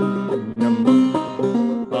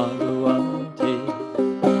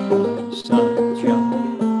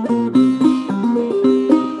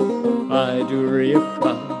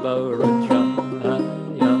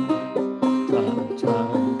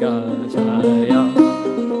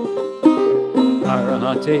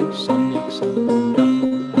Samyak Samudaya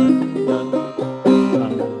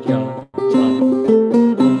Adyata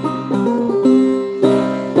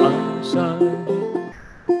Vasaje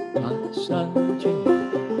Vasaje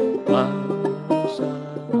Vasaja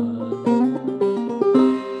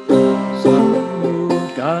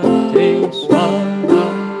Samukate Swaha.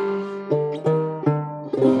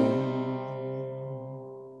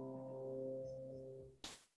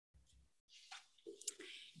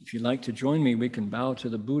 If you'd like to join me, we can bow to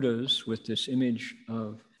the Buddhas with this image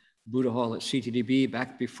of Buddha Hall at CTDB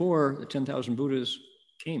back before the 10,000 Buddhas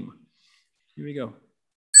came. Here we go.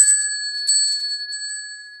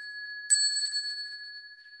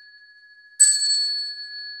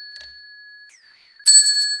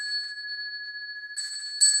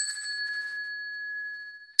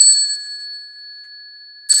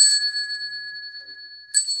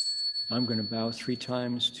 I'm going to bow 3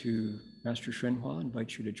 times to Master Shenhua. I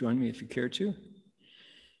invite you to join me if you care to.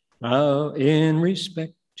 Bow in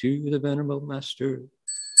respect to the Venerable Master.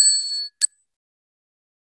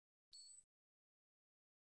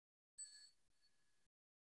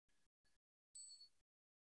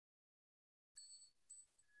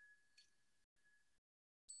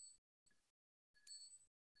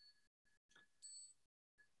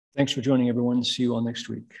 Thanks for joining, everyone. See you all next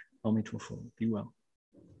week. Aum Tuo Fu. Be well.